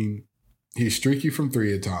 I mean, he's streaky from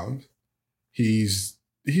 3 at times. He's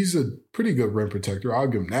a pretty good rim protector. I'll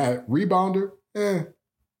give him that. Rebounder,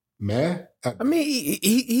 meh. I mean,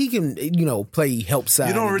 he can, play help side.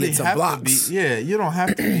 You don't really get some have blocks. to be. Yeah, you don't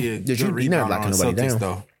have to be a good rebounder on Celtics,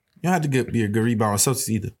 though. You don't have to be a good rebounder on Celtics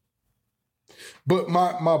either. But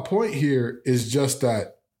my point here is just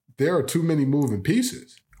that there are too many moving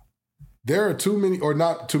pieces. There are too many, or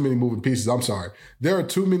not too many moving pieces, I'm sorry. There are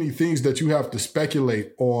too many things that you have to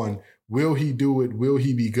speculate on. Will he do it? Will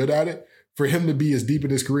he be good at it? For him to be as deep in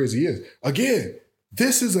his career as he is. Again,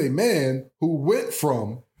 this is a man who went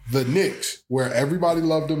from the Knicks, where everybody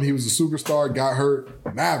loved him. He was a superstar, got hurt.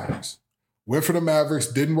 Mavericks. Went for the Mavericks,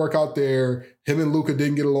 didn't work out there. Him and Luka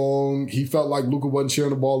didn't get along. He felt like Luka wasn't sharing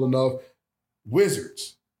the ball enough.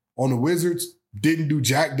 Wizards. On the Wizards, didn't do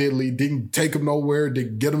jack diddly, didn't take him nowhere,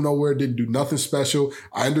 didn't get him nowhere, didn't do nothing special.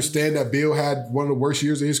 I understand that Bill had one of the worst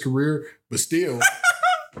years of his career, but still.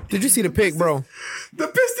 Did you see the pick, bro? The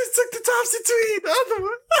Pistons took the Thompson tweet, the other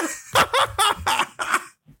one.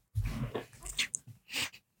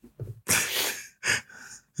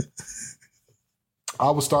 I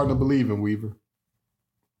was starting to believe in Weaver.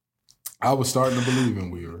 I was,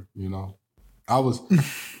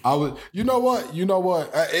 you know what?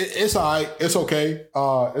 It's all right. It's okay.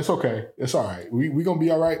 It's okay. It's all right. We going to be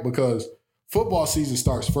all right, because football season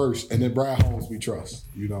starts first, and then Brad Holmes we trust,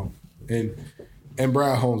 and and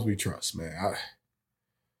Brad Holmes we trust, man.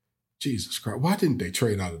 Jesus Christ. Why didn't they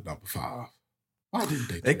trade out of number 5? Why didn't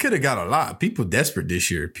they? They could have got a lot. People desperate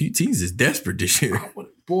this year. Teams is desperate this year.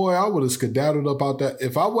 I would have skedaddled up out that.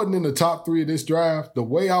 If I wasn't in the top 3 of this draft, the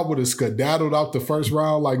way I would have skedaddled out the first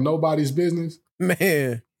round like nobody's business.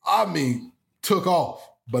 Man. I mean, took off.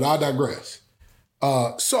 But I digress.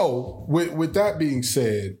 So with that being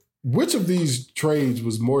said, which of these trades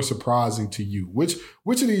was more surprising to you? Which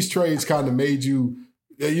of these trades kind of made you,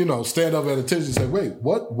 stand up at attention and say, wait,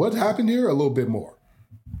 what happened here? A little bit more.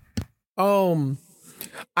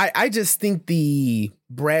 I just think the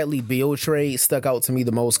Bradley Beal trade stuck out to me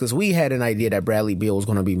the most because we had an idea that Bradley Beal was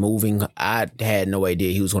going to be moving. I had no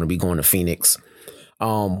idea he was going to be going to Phoenix.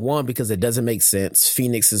 One, because it doesn't make sense.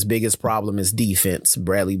 Phoenix's biggest problem is defense.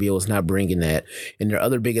 Bradley Beal is not bringing that. And their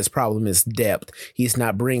other biggest problem is depth. He's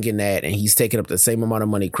not bringing that, and he's taking up the same amount of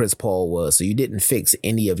money Chris Paul was. So you didn't fix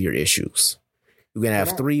any of your issues. You're going to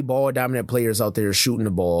have 3 ball-dominant players out there shooting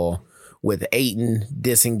the ball with Ayton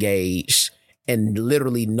disengaged and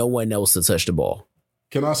literally no one else to touch the ball.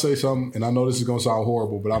 Can I say something? And I know this is going to sound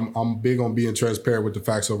horrible, but I'm big on being transparent with the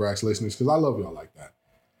Facts Over Acts listeners because I love y'all like that.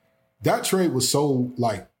 That trade was so,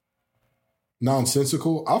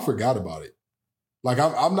 nonsensical. I forgot about it.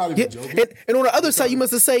 I'm not even joking. And on the other side, you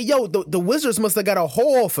must have said, the Wizards must have got a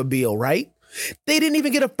haul for Beal, right? They didn't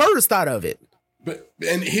even get a first out of it.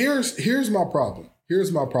 And here's my problem.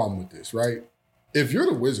 Here's my problem with this, right? If you're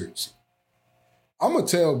the Wizards, I'm going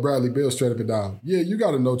to tell Bradley Beal straight up and down, yeah, you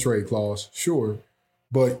got a no-trade clause, sure,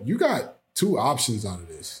 but you got 2 options out of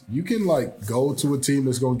this. You can, go to a team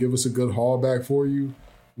that's going to give us a good haul back for you,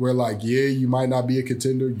 where, you might not be a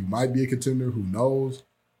contender, you might be a contender, who knows?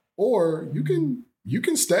 Or you can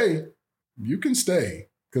stay. You can stay.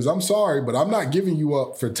 Because I'm sorry, but I'm not giving you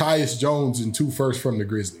up for Tyus Jones and 2 firsts from the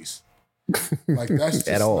Grizzlies. That's just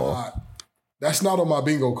at all. That's not on my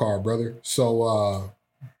bingo card, brother. So,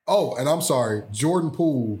 and I'm sorry, Jordan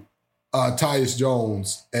Poole, Tyus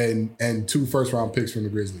Jones, and 2 first-round picks from the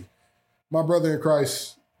Grizzlies. My brother in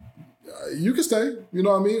Christ, you can stay. You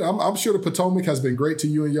know what I mean? I'm sure the Potomac has been great to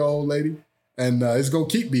you and your old lady, and it's going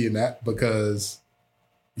to keep being that because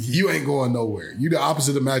you ain't going nowhere. You the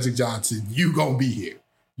opposite of Magic Johnson. You going to be here.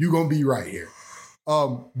 You going to be right here.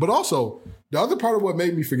 But also, the other part of what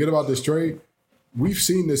made me forget about this trade, we've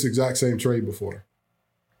seen this exact same trade before.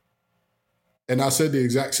 And I said the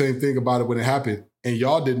exact same thing about it when it happened, and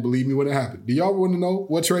y'all didn't believe me when it happened. Do y'all want to know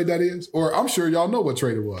what trade that is? Or I'm sure y'all know what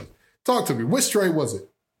trade it was. Talk to me. Which trade was it?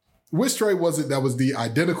 Which trade was it that was the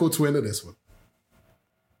identical twin of this one?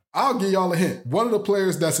 I'll give y'all a hint. One of the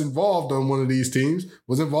players that's involved on one of these teams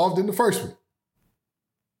was involved in the first one.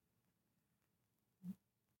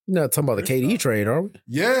 You're not talking about the KD trade, are we?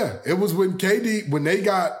 Yeah, it was when they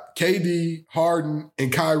got KD, Harden,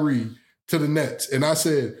 and Kyrie to the Nets. And I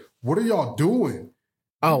said, what are y'all doing?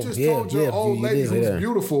 You just told your old lady who's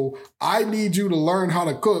beautiful, I need you to learn how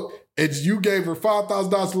to cook. And you gave her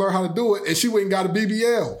 $5,000 to learn how to do it, and she went and got a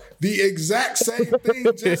BBL. The exact same thing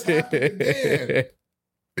just happened again.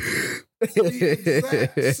 The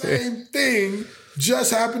exact same thing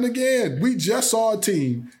just happened again. We just saw a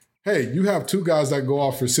team. Hey, you have 2 guys that go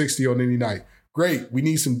off for 60 on any night. Great. We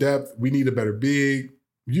need some depth. We need a better big.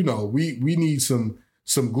 We need some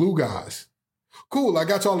glue guys. Cool. I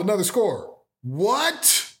got y'all another scorer.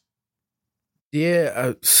 What?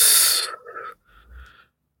 Yeah.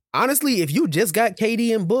 Honestly, if you just got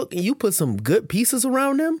KD and Book and you put some good pieces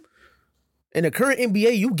around them, in the current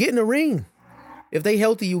NBA, you getting a ring. If they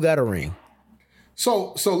healthy, you got a ring.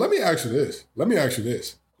 So let me ask you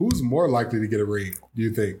this. Who's more likely to get a ring, do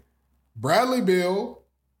you think? Bradley Beal,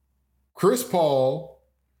 Chris Paul,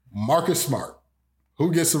 Marcus Smart.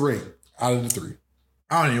 Who gets the ring out of the 3?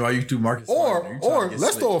 I don't know why you do Marcus Smart. Or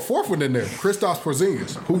let's throw a 4th one in there. Kristaps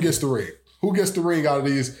Porzingis. Who gets the ring? Who gets the ring out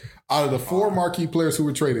of the 4 marquee players who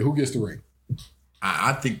were traded? Who gets the ring?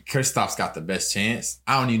 I think Kristaps got the best chance.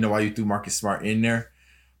 I don't even know why you threw Marcus Smart in there.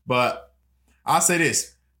 But I'll say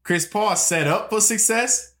this. Chris Paul set up for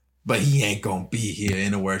success, but he ain't going to be here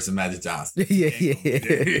in the words of Magic Johnson. He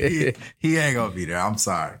ain't going to be there. I'm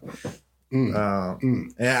sorry.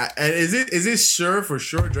 And is it sure for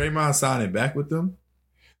sure Draymond signing back with them?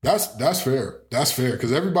 That's fair. That's fair.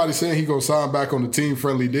 Because everybody's saying he gonna sign back on the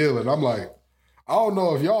team-friendly deal. And I'm like, I don't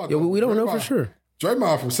know if y'all know. Yeah, we don't know for sure.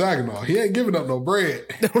 Draymond from Saginaw. He ain't giving up no bread.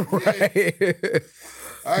 Right.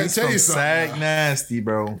 I tell you something. Sag nasty,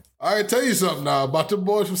 bro. I tell you something now about the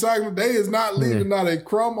boys from Saginaw. They is not leaving not a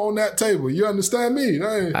crumb on that table. You understand me?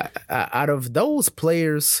 Out of those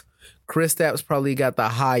players, Kristaps probably got the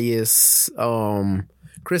highest.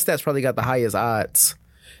 Odds.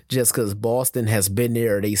 just because Boston has been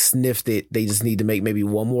there. They sniffed it. They just need to make maybe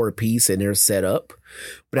one more piece and they're set up.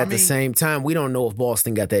 But at the same time, we don't know if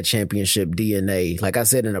Boston got that championship DNA. Like I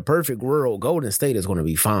said, in a perfect world, Golden State is going to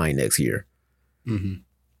be fine next year. Mm-hmm.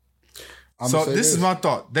 So this is my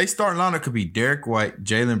thought. They starting lineup could be Derek White,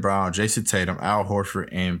 Jaylen Brown, Jason Tatum, Al Horford,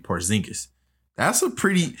 and Porzingis. That's a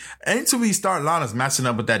pretty ain't too many starting lineups matching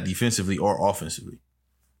up with that defensively or offensively.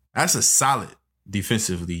 That's a solid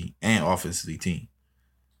defensively and offensively team.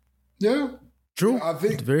 Yeah, True. I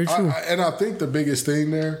think very true. I think the biggest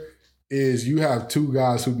thing there is you have two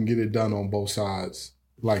guys who can get it done on both sides.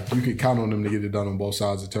 Like you can count on them to get it done on both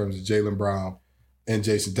sides in terms of Jaylen Brown and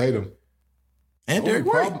Jason Tatum. And Derek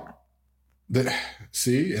White.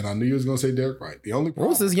 See, and I knew you was going to say Derek White. The only problem. What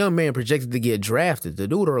was this young man projected to get drafted? The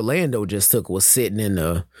dude Orlando just took was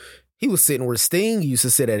sitting he was sitting where Sting used to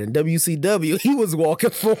sit at in WCW. He was walking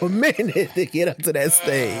for a minute to get up to that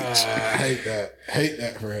stage. I hate that. Hate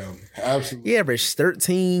that for him. Absolutely. He averaged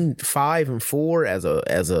 13, 5, and 4 as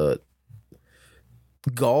a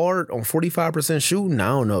guard on 45% shooting. I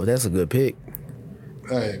don't know if that's a good pick.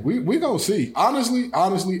 Hey, we gonna see. Honestly,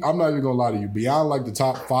 I'm not even gonna lie to you. Beyond like the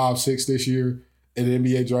top 5, 6 this year in the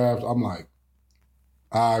NBA draft, I'm like,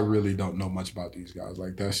 I really don't know much about these guys.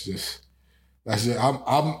 Like that's just.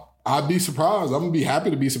 I'd be surprised. I'm gonna be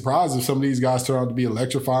happy to be surprised if some of these guys turn out to be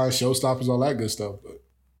electrifying, showstoppers, all that good stuff. But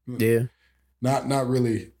Yeah. not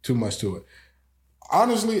really too much to it.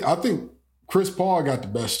 Honestly, I think Chris Paul got the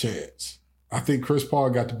best chance.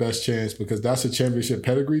 Because that's a championship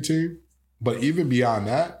pedigree team. But even beyond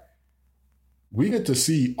that, we get to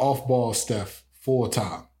see off-ball Steph full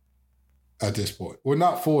time at this point. Well,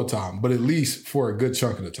 not full time, but at least for a good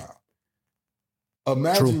chunk of the time.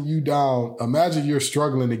 Imagine imagine you're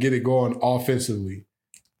struggling to get it going offensively,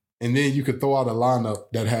 and then you could throw out a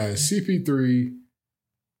lineup that has CP3,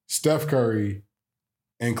 Steph Curry,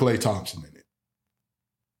 and Klay Thompson in it.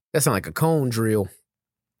 That sounds like a cone drill.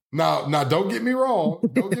 Now, don't get me wrong.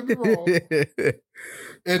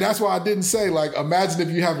 And that's why I didn't say, like, imagine if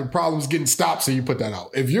you're having problems getting stops and you put that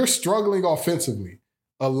out. If you're struggling offensively,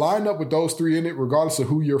 a lineup with those three in it, regardless of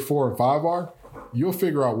who your 4 and 5 are, you'll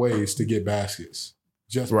figure out ways to get baskets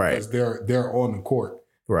just because they're on the court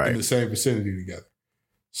in the same vicinity together.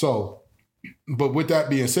 So, but with that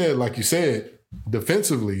being said, like you said,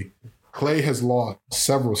 defensively, Klay has lost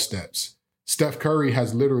several steps. Steph Curry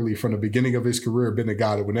has literally, from the beginning of his career, been a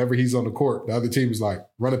guy that whenever he's on the court, the other team is like,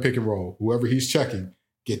 run a pick and roll. Whoever he's checking,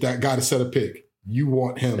 get that guy to set a pick. You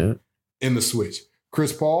want him in the switch.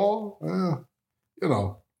 Chris Paul,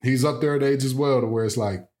 he's up there at age as well to where it's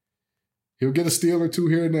like, he'll get a steal or two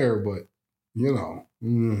here and there, but,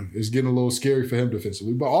 it's getting a little scary for him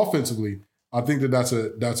defensively. But offensively, I think that's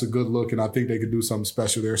a good look, and I think they could do something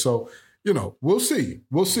special there. So, we'll see.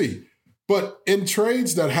 But in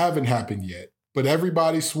trades that haven't happened yet, but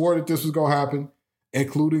everybody swore that this was going to happen,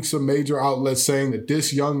 including some major outlets saying that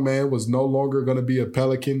this young man was no longer going to be a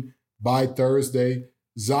Pelican by Thursday,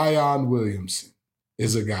 Zion Williamson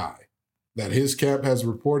is a guy that his camp has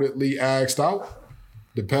reportedly asked out.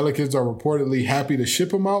 The Pelicans are reportedly happy to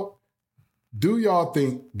ship him out. Do y'all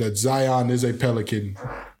think that Zion is a Pelican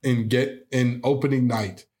in opening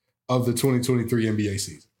night of the 2023 NBA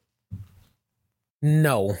season?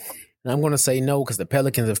 No. I'm going to say no because the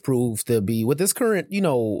Pelicans have proved to be, with this current,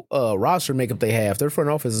 roster makeup they have, their front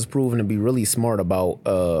office has proven to be really smart about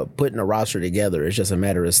putting a roster together. It's just a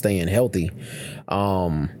matter of staying healthy.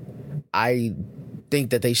 I think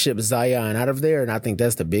that they ship Zion out of there, and I think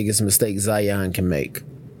that's the biggest mistake Zion can make.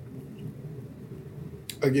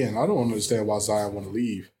 Again, I don't understand why Zion want to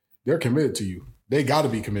leave. They're committed to you. They got to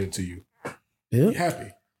be committed to you. Yeah. Be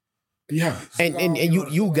happy. Be happy. And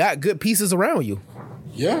you got good pieces around you.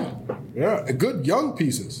 Yeah. Good young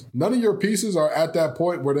pieces. None of your pieces are at that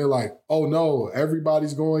point where they're like, oh no,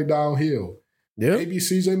 everybody's going downhill. Yeah. Maybe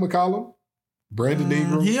CJ McCollum, Brandon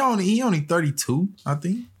Ingram. He only 32, I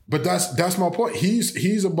think. But that's my point.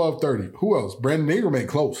 He's above 30. Who else? Brandon Ingram ain't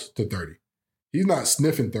close to 30. He's not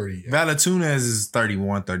sniffing 30 yet. Valanciunas is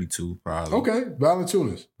 31, 32 probably. Okay,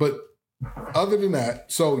 Valanciunas. But other than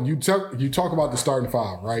that, so you talk about the starting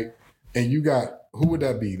 5, right? And you got, who would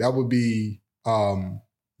that be? That would be Val,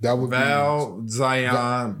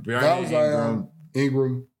 Zion,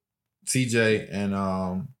 Ingram, CJ,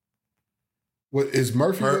 and what is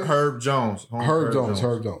Murphy? Herb Jones. Herb Jones.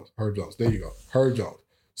 There you go. Herb Jones.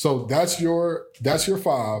 So that's your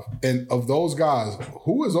 5. And of those guys,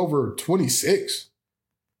 who is over 26?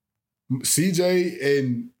 CJ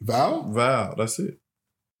and Val? Val, that's it.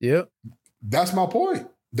 Yep. That's my point.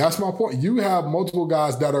 You have multiple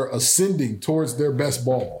guys that are ascending towards their best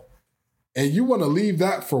ball. And you want to leave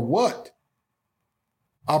that for what?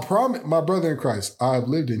 I promise, my brother in Christ, I have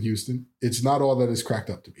lived in Houston. It's not all that it's cracked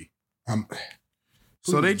up to be.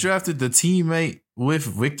 So they drafted the teammate with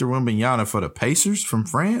Victor Wembanyama for the Pacers from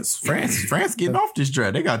France. France getting off this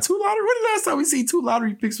draft. They got 2 lottery. When did last time we see 2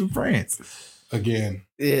 lottery picks from France? Again.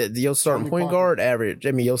 Yeah, your starting Tony point Parker. guard average.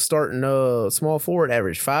 I mean, your starting small forward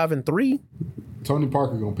average 5 and 3. Tony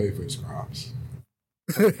Parker gonna pay for his crimes.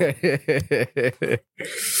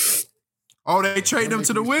 Oh, they trade him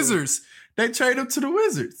to the Wizards. They trade him to the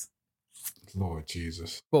Wizards. Lord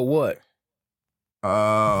Jesus. But what?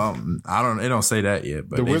 I don't. They don't say that yet.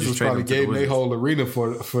 But The they Wizards just traded probably him to the gave their Wizards. whole arena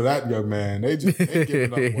for that young man. They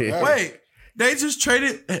giving up whatever. Wait, they just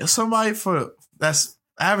traded somebody for that's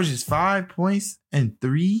averages 5 points and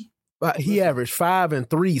 3. But he averaged 5 and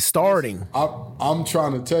 3 starting. I'm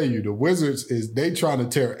trying to tell you, the Wizards they trying to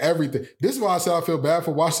tear everything. This is why I say I feel bad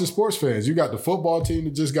for Washington sports fans. You got the football team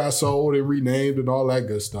that just got sold and renamed and all that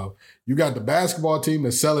good stuff. You got the basketball team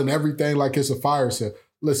that's selling everything like it's a fire sale.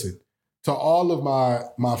 Listen, to all of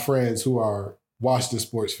my friends who are Washington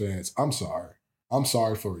sports fans, I'm sorry. I'm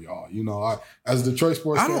sorry for y'all. You know, as a Detroit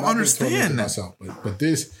sports I fan, don't I've been tormented understand that. myself. But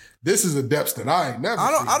this is a depth that I ain't never.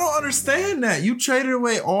 seen. I don't understand that. You traded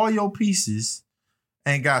away all your pieces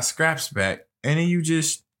and got scraps back, and then you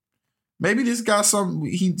just maybe this guy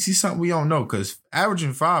something he sees something we don't know because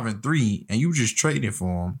averaging 5 and 3, and you just traded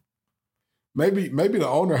for him. Maybe the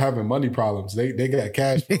owner having money problems. They got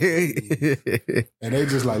cash and they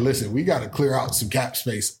just like, listen, we got to clear out some cap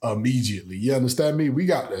space immediately. You understand me? We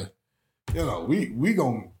got to, you know, we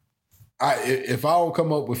gonna. If I don't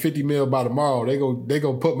come up with $50 million by tomorrow, they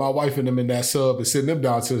gonna put my wife and them in that sub and send them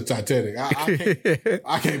down to the Titanic.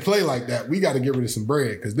 I can't play like that. We got to get rid of some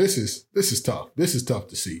bread because this is tough. This is tough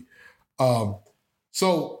to see.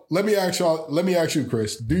 So let me ask you,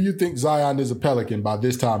 Chris. Do you think Zion is a Pelican by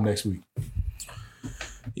this time next week?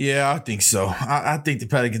 Yeah, I think so. I think the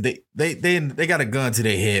Pelicans they got a gun to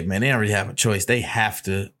their head, man. They don't really have a choice. They have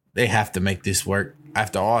to make this work.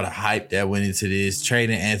 After all the hype that went into this,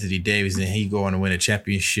 trading Anthony Davis and he going to win a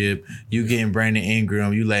championship, you getting Brandon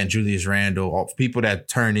Ingram, you letting Julius Randle, all, people that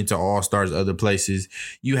turn into all-stars other places,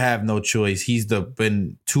 you have no choice. He's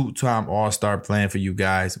been 2-time all-star playing for you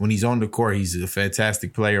guys. When he's on the court, he's a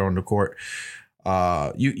fantastic player on the court.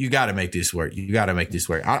 You got to make this work. You got to make this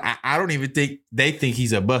work. I don't even think they think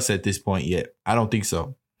he's a bust at this point yet. I don't think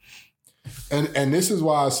so. And this is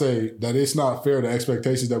why I say that it's not fair to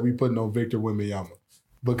expectations that we putting on Victor Wembanyama.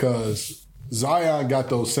 Because Zion got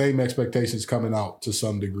those same expectations coming out to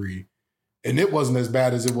some degree. And it wasn't as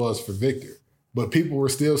bad as it was for Victor. But people were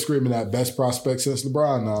still screaming at best prospect since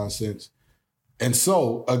LeBron nonsense. And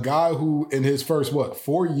so a guy who in his first,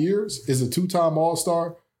 4 years is a 2-time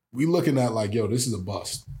All-Star, we looking at like, yo, this is a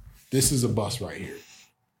bust. This is a bust right here.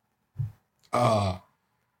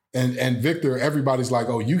 And Victor, everybody's like,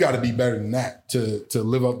 oh, you got to be better than that to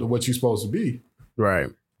live up to what you're supposed to be.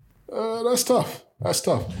 Right. That's tough. That's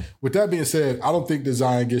tough. With that being said, I don't think that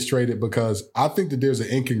Zion gets traded because I think that there's an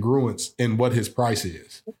incongruence in what his price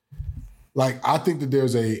is. Like, I think that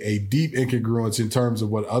there's a deep incongruence in terms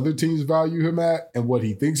of what other teams value him at and what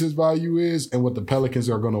he thinks his value is and what the Pelicans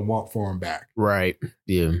are going to want for him back. Right.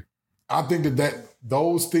 Yeah. I think that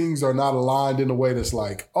those things are not aligned in a way that's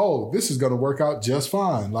like, oh, this is going to work out just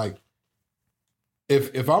fine. Like,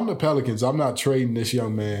 if I'm the Pelicans, I'm not trading this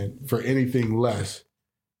young man for anything less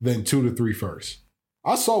than 2 to 3 firsts.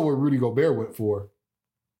 I saw what Rudy Gobert went for,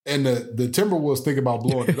 and the Timberwolves think about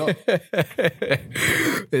blowing it up. The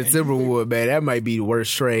Timberwood, man, that might be the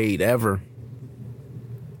worst trade ever.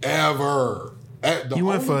 Ever. He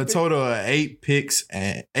went for a total of 8 picks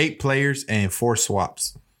and 8 players and 4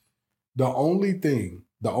 swaps. The only thing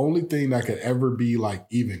that could ever be like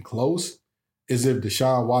even close is if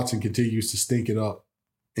Deshaun Watson continues to stink it up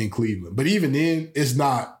in Cleveland. But even then, it's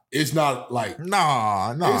not like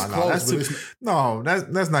No, that's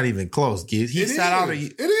not even close, kids. He sat out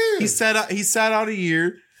a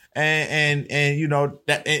year, and you know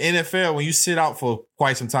that in NFL when you sit out for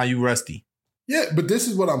quite some time, you rusty. Yeah, but this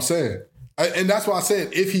is what I'm saying, and that's why I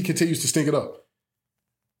said if he continues to stink it up,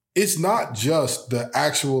 it's not just the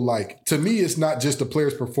actual to me, it's not just the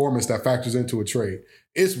player's performance that factors into a trade.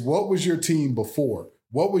 It's what was your team before,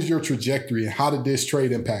 what was your trajectory, and how did this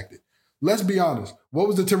trade impact it? Let's be honest. What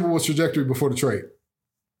was the Timberwolves' trajectory before the trade?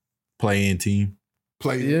 Play-in team.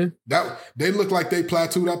 Play-in. That they look like they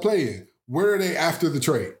plateaued at play-in. Where are they after the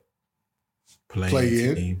trade?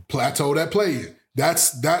 Play-in. Plateaued at play-in.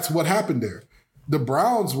 That's what happened there. The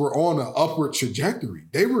Browns were on an upward trajectory.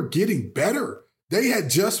 They were getting better. They had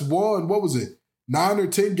just won, 9 or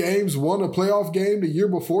 10 games, won a playoff game the year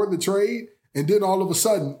before the trade, and then all of a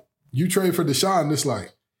sudden, you trade for Deshaun, and it's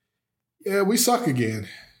like, Yeah, we suck again.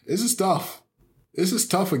 This is tough. This is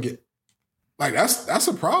tough again. Like that's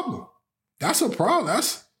a problem. That's a problem.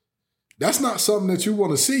 That's not something that you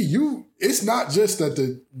want to see. It's not just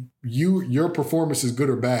that your performance is good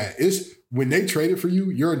or bad. It's when they traded for you,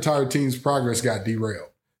 your entire team's progress got derailed.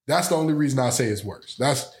 That's the only reason I say it's worse.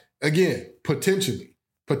 That's again, potentially,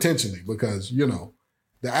 because the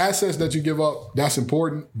assets that you give up, that's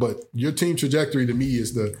important, but your team trajectory to me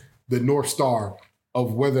is the North Star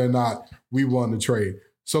of whether or not we won the trade.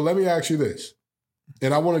 So let me ask you this,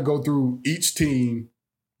 and I want to go through each team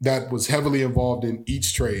that was heavily involved in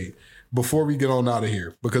each trade before we get on out of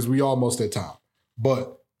here, because we almost at time.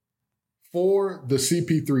 But for the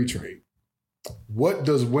CP3 trade, what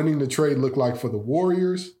does winning the trade look like for the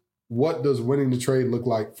Warriors? What does winning the trade look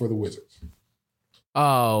like for the Wizards?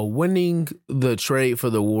 Winning the trade for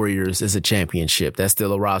the Warriors is a championship. That's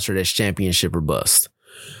still a roster that's championship or bust.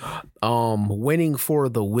 Winning for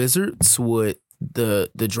the Wizards would the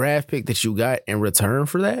draft pick that you got in return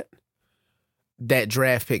for that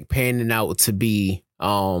draft pick panning out to be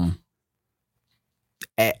at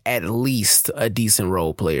least a decent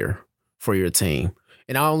role player for your team.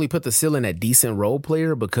 And I only put the ceiling at decent role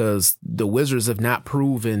player because the Wizards have not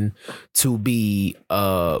proven to be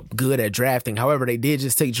good at drafting. However, they did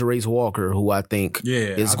just take Jarace Walker, who I think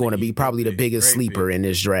is going to be probably the biggest sleeper in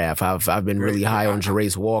this draft. I've been really high on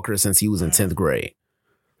Jarace Walker since he was in 10th grade.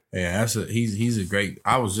 Yeah, he's a great.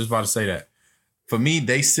 I was just about to say that. For me,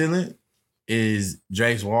 they ceiling is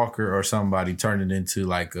Jarace Walker or somebody turning into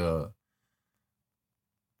like a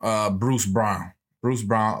Bruce Brown. Bruce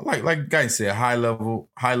Brown, like guys said, high level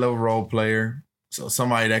role player. So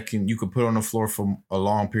somebody that you could put on the floor for a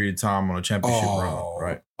long period of time on a championship run,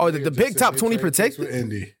 right? Oh, the big top 20 protected?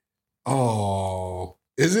 Indy. Oh,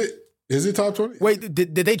 is it top 20? Wait,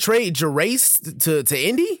 did they trade Jarace to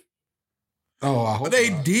Indy? Oh, I hope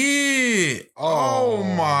they not. did. Oh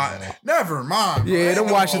my, never mind. Bro. Yeah, the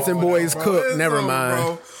Washington boys cooked. Never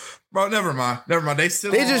mind. Bro, never mind. They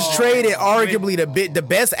just traded arguably the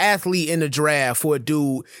best athlete in the draft for a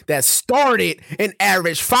dude that started and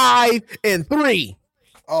averaged 5 and 3.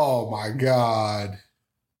 Oh my God.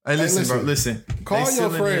 Hey, listen, bro. Listen. Call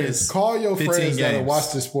your friends. Call your friends that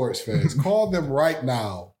watch the sports fans. Call them right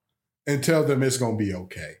now and tell them it's gonna be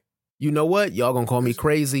okay. You know what? Y'all gonna call me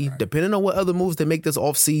crazy. Depending on what other moves they make this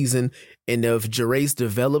offseason, and if Jarace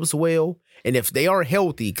develops well, and if they are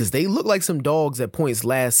healthy, because they look like some dogs at points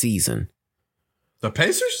last season. The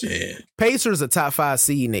Pacers? Yeah. Pacers are top 5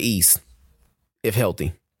 seed in the East, if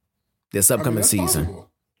healthy, this upcoming season. Possible.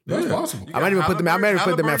 That's possible. I might even put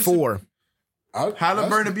them at 4.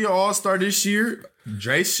 Halliburton to be an all-star this year.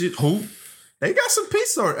 Jarace, who? They got some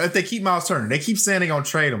pieces. If they keep Miles Turner. They keep saying they're going to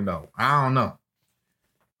trade him, though. I don't know.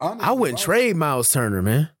 Honestly, I wouldn't trade Miles Turner,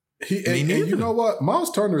 man. And you know what?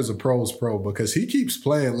 Miles Turner is a pro's pro because he keeps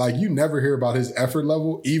playing like you never hear about his effort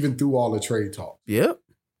level, even through all the trade talk. Yep.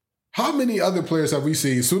 How many other players have we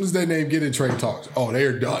seen as soon as their name get in trade talks? Oh, they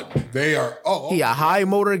are done. They are. He a high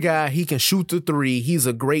motor guy. He can shoot the 3. He's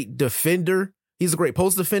a great defender. He's a great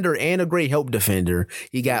post defender and a great help defender.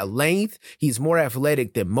 He got length. He's more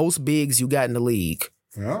athletic than most bigs you got in the league.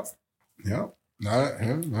 Yeah.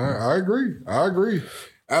 I agree.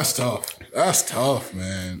 That's tough,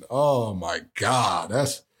 man. Oh my God.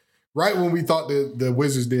 That's right when we thought the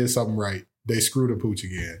Wizards did something right. They screwed a pooch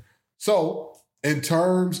again. So in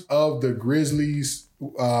terms of the Grizzlies,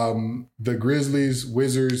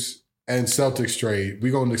 Wizards, and Celtics trade,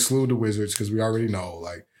 we're gonna exclude the Wizards because we already know,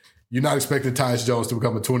 like, you're not expecting Tyus Jones to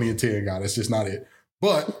become a 20-10 guy. That's just not it.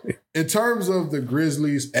 But in terms of the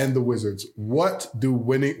Grizzlies and the Wizards, what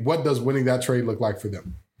does winning that trade look like for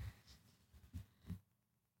them?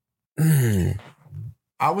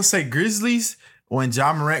 I would say Grizzlies, when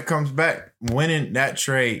Ja Morant comes back, winning that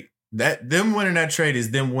trade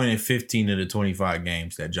is them winning 15 of the 25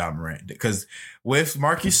 games that Ja Morant did. Because with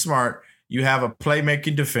Marcus Smart, you have a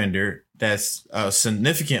playmaking defender that's a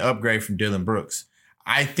significant upgrade from Dylan Brooks.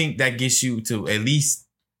 I think that gets you to at least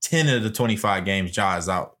 10 of the 25 games Ja is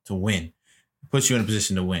out to win. Puts you in a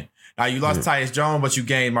position to win. Now, you lost Tyus Jones, but you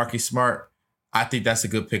gained Marcus Smart. I think that's a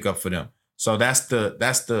good pickup for them. So that's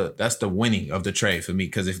the winning of the trade for me.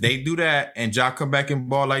 Because if they do that and Ja come back and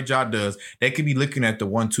ball like Ja does, they could be looking at the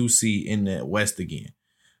 1-2 seed in the West again.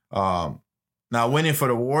 Now, winning for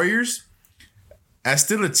the Warriors, that's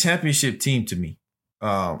still a championship team to me.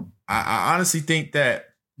 I honestly think that.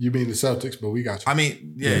 You mean the Celtics, but we got you. I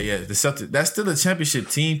mean, yeah, the Celtics. That's still a championship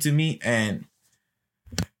team to me. And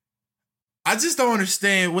I just don't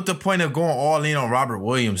understand what the point of going all in on Robert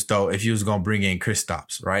Williams, though, if you was going to bring in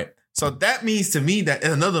Kristaps, right? So that means to me that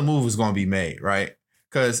another move is going to be made, right?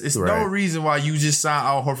 Because it's no Right. reason why you just signed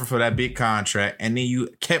Al Horford for that big contract and then you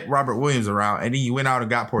kept Robert Williams around and then you went out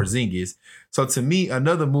and got Porzingis. So to me,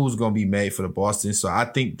 another move is going to be made for the Boston. So I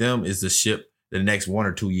think them is the ship the next 1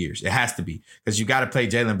 or 2 years. It has to be because you got to pay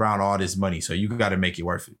Jaylen Brown all this money. So you got to make it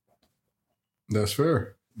worth it. That's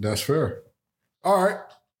fair. That's fair. All right.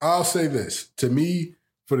 I'll say this. To me,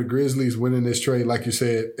 for the Grizzlies winning this trade, like you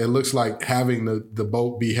said, it looks like having the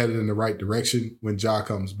boat be headed in the right direction when Ja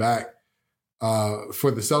comes back.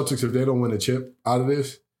 For the Celtics, if they don't win a chip out of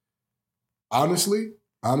this, honestly,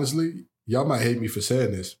 y'all might hate me for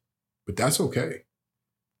saying this, but that's okay.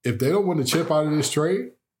 If they don't win a chip out of this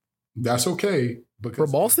trade, that's okay. Because For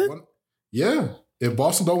Boston? If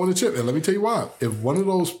Boston don't win a chip, and let me tell you why. If one of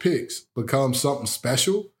those picks becomes something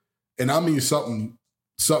special, and I mean something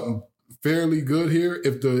fairly good here,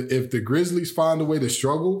 if the Grizzlies find a way to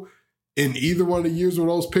struggle in either one of the years where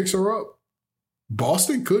those picks are up,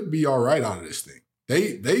 Boston could be all right out of this thing.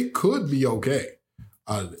 They could be okay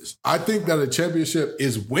out of this. I think that a championship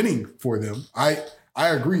is winning for them. I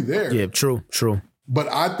agree there. Yeah, true.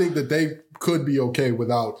 But I think that they could be okay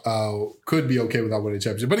without winning a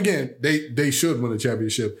championship. But again, they should win a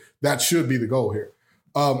championship. That should be the goal here.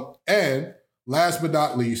 And last but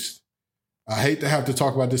not least, I hate to have to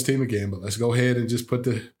talk about this team again, but let's go ahead and just put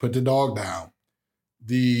the dog down.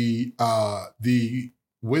 The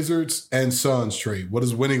Wizards and Suns trade. What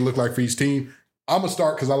does winning look like for each team? I'm going to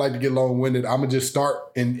start because I like to get long-winded. I'm going to just start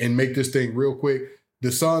and make this thing real quick.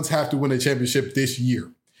 The Suns have to win a championship this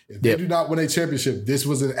year. If they do not win a championship, this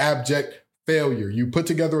was an abject failure. You put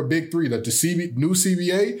together a big three that the new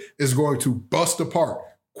CBA is going to bust apart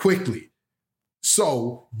quickly.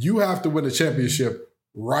 So you have to win a championship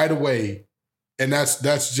right away. And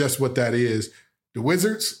that's just what that is. The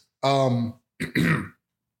Wizards,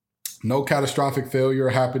 no catastrophic failure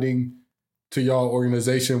happening to y'all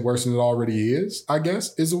organization worse than it already is, I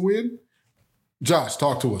guess, is a win. Josh,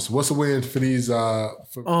 talk to us. What's a win for these for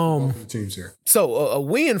both of the teams here? So a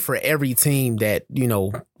win for every team that,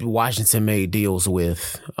 Washington made deals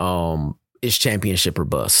with is championship or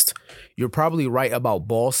bust. You're probably right about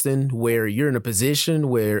Boston, where you're in a position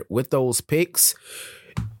where with those picks,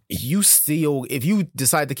 you still, if you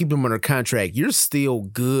decide to keep them under contract, you're still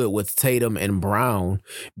good with Tatum and Brown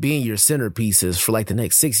being your centerpieces for like the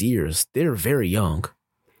next 6 years. They're very young.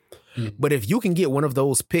 But if you can get one of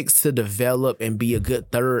those picks to develop and be a good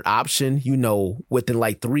third option, within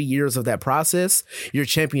like 3 years of that process, your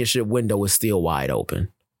championship window is still wide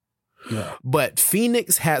open. Yeah. But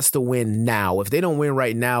Phoenix has to win now. If they don't win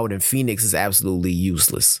right now, then Phoenix is absolutely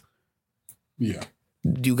useless. Yeah.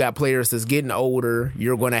 You got players that's getting older.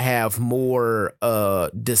 You're going to have more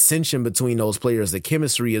dissension between those players. The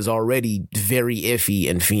chemistry is already very iffy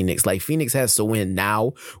in Phoenix. Like, Phoenix has to win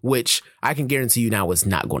now, which I can guarantee you now is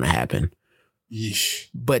not going to happen. Yeesh.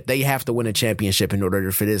 But they have to win a championship in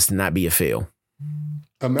order for this to not be a fail.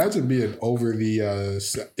 Imagine being over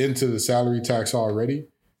into the salary tax already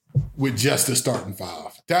with just the starting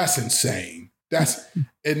five. That's insane.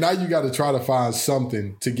 And now you got to try to find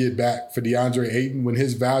something to get back for DeAndre Ayton when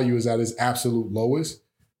his value is at his absolute lowest,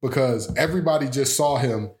 because everybody just saw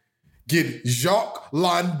him get Jacques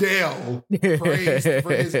Landale praised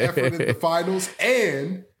for his effort in the finals.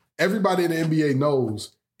 And everybody in the NBA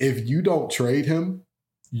knows if you don't trade him,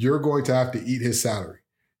 you're going to have to eat his salary.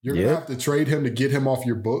 You're going to have to trade him to get him off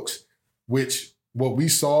your books, which what we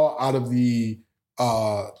saw out of the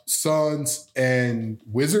Suns and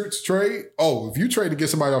Wizards trade. Oh, if you trade to get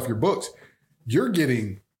somebody off your books, you're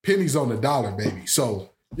getting pennies on the dollar, baby.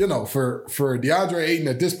 So, for DeAndre Ayton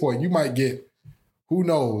at this point, you might get, who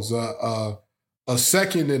knows, a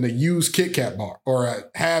second in a used Kit Kat bar or a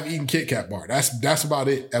half-eaten Kit Kat bar. That's about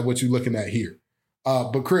it at what you're looking at here.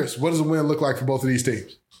 But Chris, what does a win look like for both of these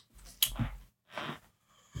teams?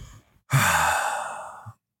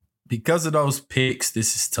 Because of those picks,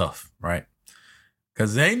 this is tough, right?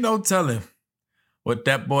 Because there ain't no telling what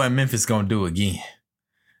that boy in Memphis going to do again.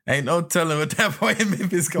 Ain't no telling what that boy in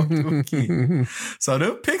Memphis going to do again. So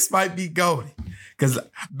them picks might be golden. Because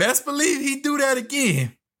best believe he do that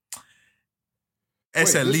again.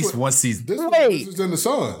 It's at least one season. This was the Wizards and the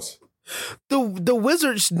Suns. The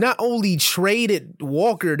Wizards not only traded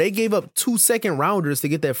Walker, they gave up 2 second-rounders to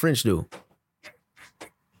get that French dude.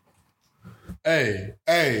 Hey.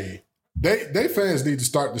 They fans need to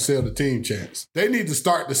start to sell the team chants. They need to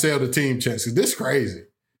start to sell the team chants because this is crazy.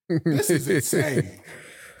 This is insane.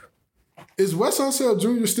 Is Wes Unseld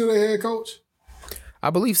Jr. still their head coach?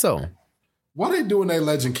 I believe so. Why they doing that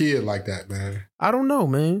legend kid like that, man? I don't know,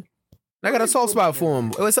 man. I got a soft spot for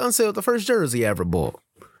him. Wes Unseld, the first jersey he ever bought.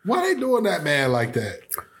 Why they doing that man like that?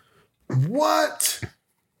 What?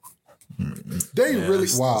 They really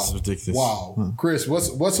wow. It's ridiculous. Wow. Chris,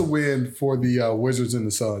 what's a win for the Wizards and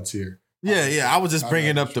the Suns here? Yeah. I was just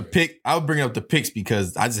bringing up the pick. I was bringing up the picks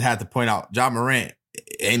because I just had to point out Ja Morant.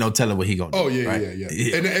 Ain't no telling what he gonna do. Oh yeah, right?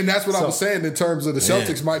 yeah. And that's what I was saying in terms of the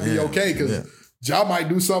Celtics might be okay because Ja might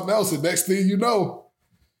do something else, and next thing you know,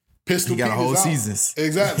 Pistol he got Pete a whole is out. seasons.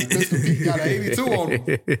 Exactly, Pistol Pete got an 82 on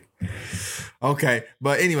him. Okay,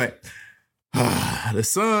 but anyway, the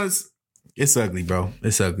Suns, it's ugly, bro.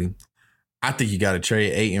 It's ugly. I think you got to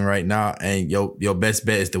trade Ayton right now, and your best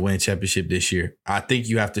bet is to win a championship this year. I think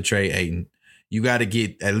you have to trade Ayton. You got to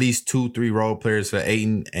get at least 2-3 role players for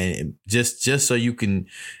Ayton, and just so you can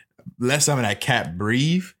let some of that cap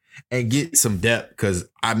breathe and get some depth. Because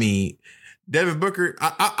I mean, Devin Booker,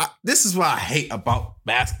 this is what I hate about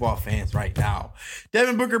basketball fans right now.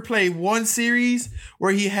 Devin Booker played one series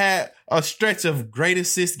where he had a stretch of great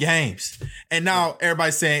assist games. And now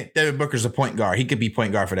everybody's saying Devin Booker's a point guard. He could be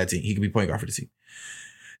point guard for that team. He could be point guard for the team.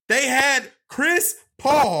 They had Chris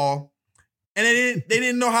Paul, and they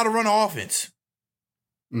didn't know how to run an offense.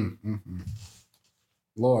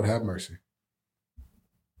 Lord have mercy.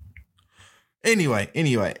 Anyway.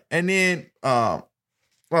 And then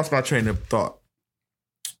lost my train of thought.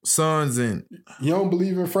 Suns and you don't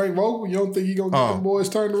believe in Frank Vogel? You don't think he gonna get them boys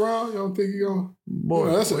turned around? You don't think he gonna?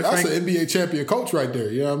 Boy, that's an NBA champion coach right there.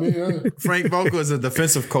 You know what I mean? Frank Vogel is a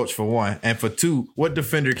defensive coach for one, and for two, what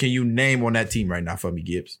defender can you name on that team right now for me,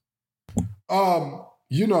 Gibbs?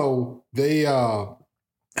 You know they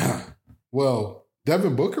well,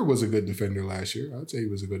 Devin Booker was a good defender last year. I'd say he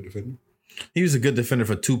was a good defender. He was a good defender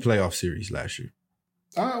for 2 playoff series last year.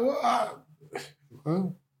 I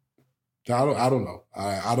don't know.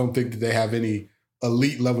 I don't think that they have any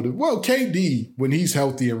elite level. Well, KD, when he's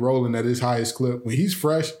healthy and rolling at his highest clip, when he's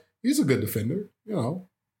fresh, he's a good defender. You know.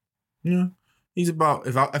 Yeah, he's about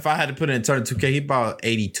if I had to put it in terms of 2K, he's about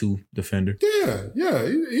 82 defender. Yeah,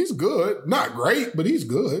 he's good. Not great, but he's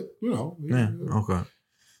good. You know. Yeah. Okay.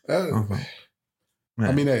 Okay. Man,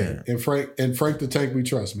 I mean, hey, and Frank the Tank we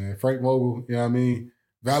trust, man. Frank Vogel, you know what I mean?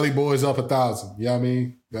 Valley Boys up 1,000. You know what I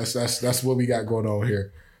mean? That's what we got going on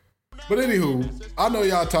here. But anywho, I know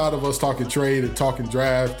y'all tired of us talking trade and talking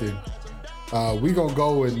draft, and we gonna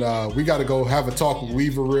go and we gotta go have a talk with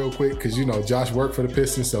Weaver real quick because you know Josh worked for the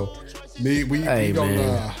Pistons, so we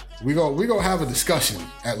gonna have a discussion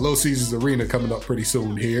at Low Seasons Arena coming up pretty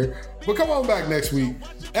soon here. But come on back next week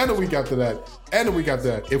and the week after that and the week after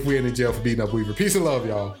that if we ain't in jail for beating up Weaver. Peace and love,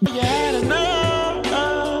 y'all.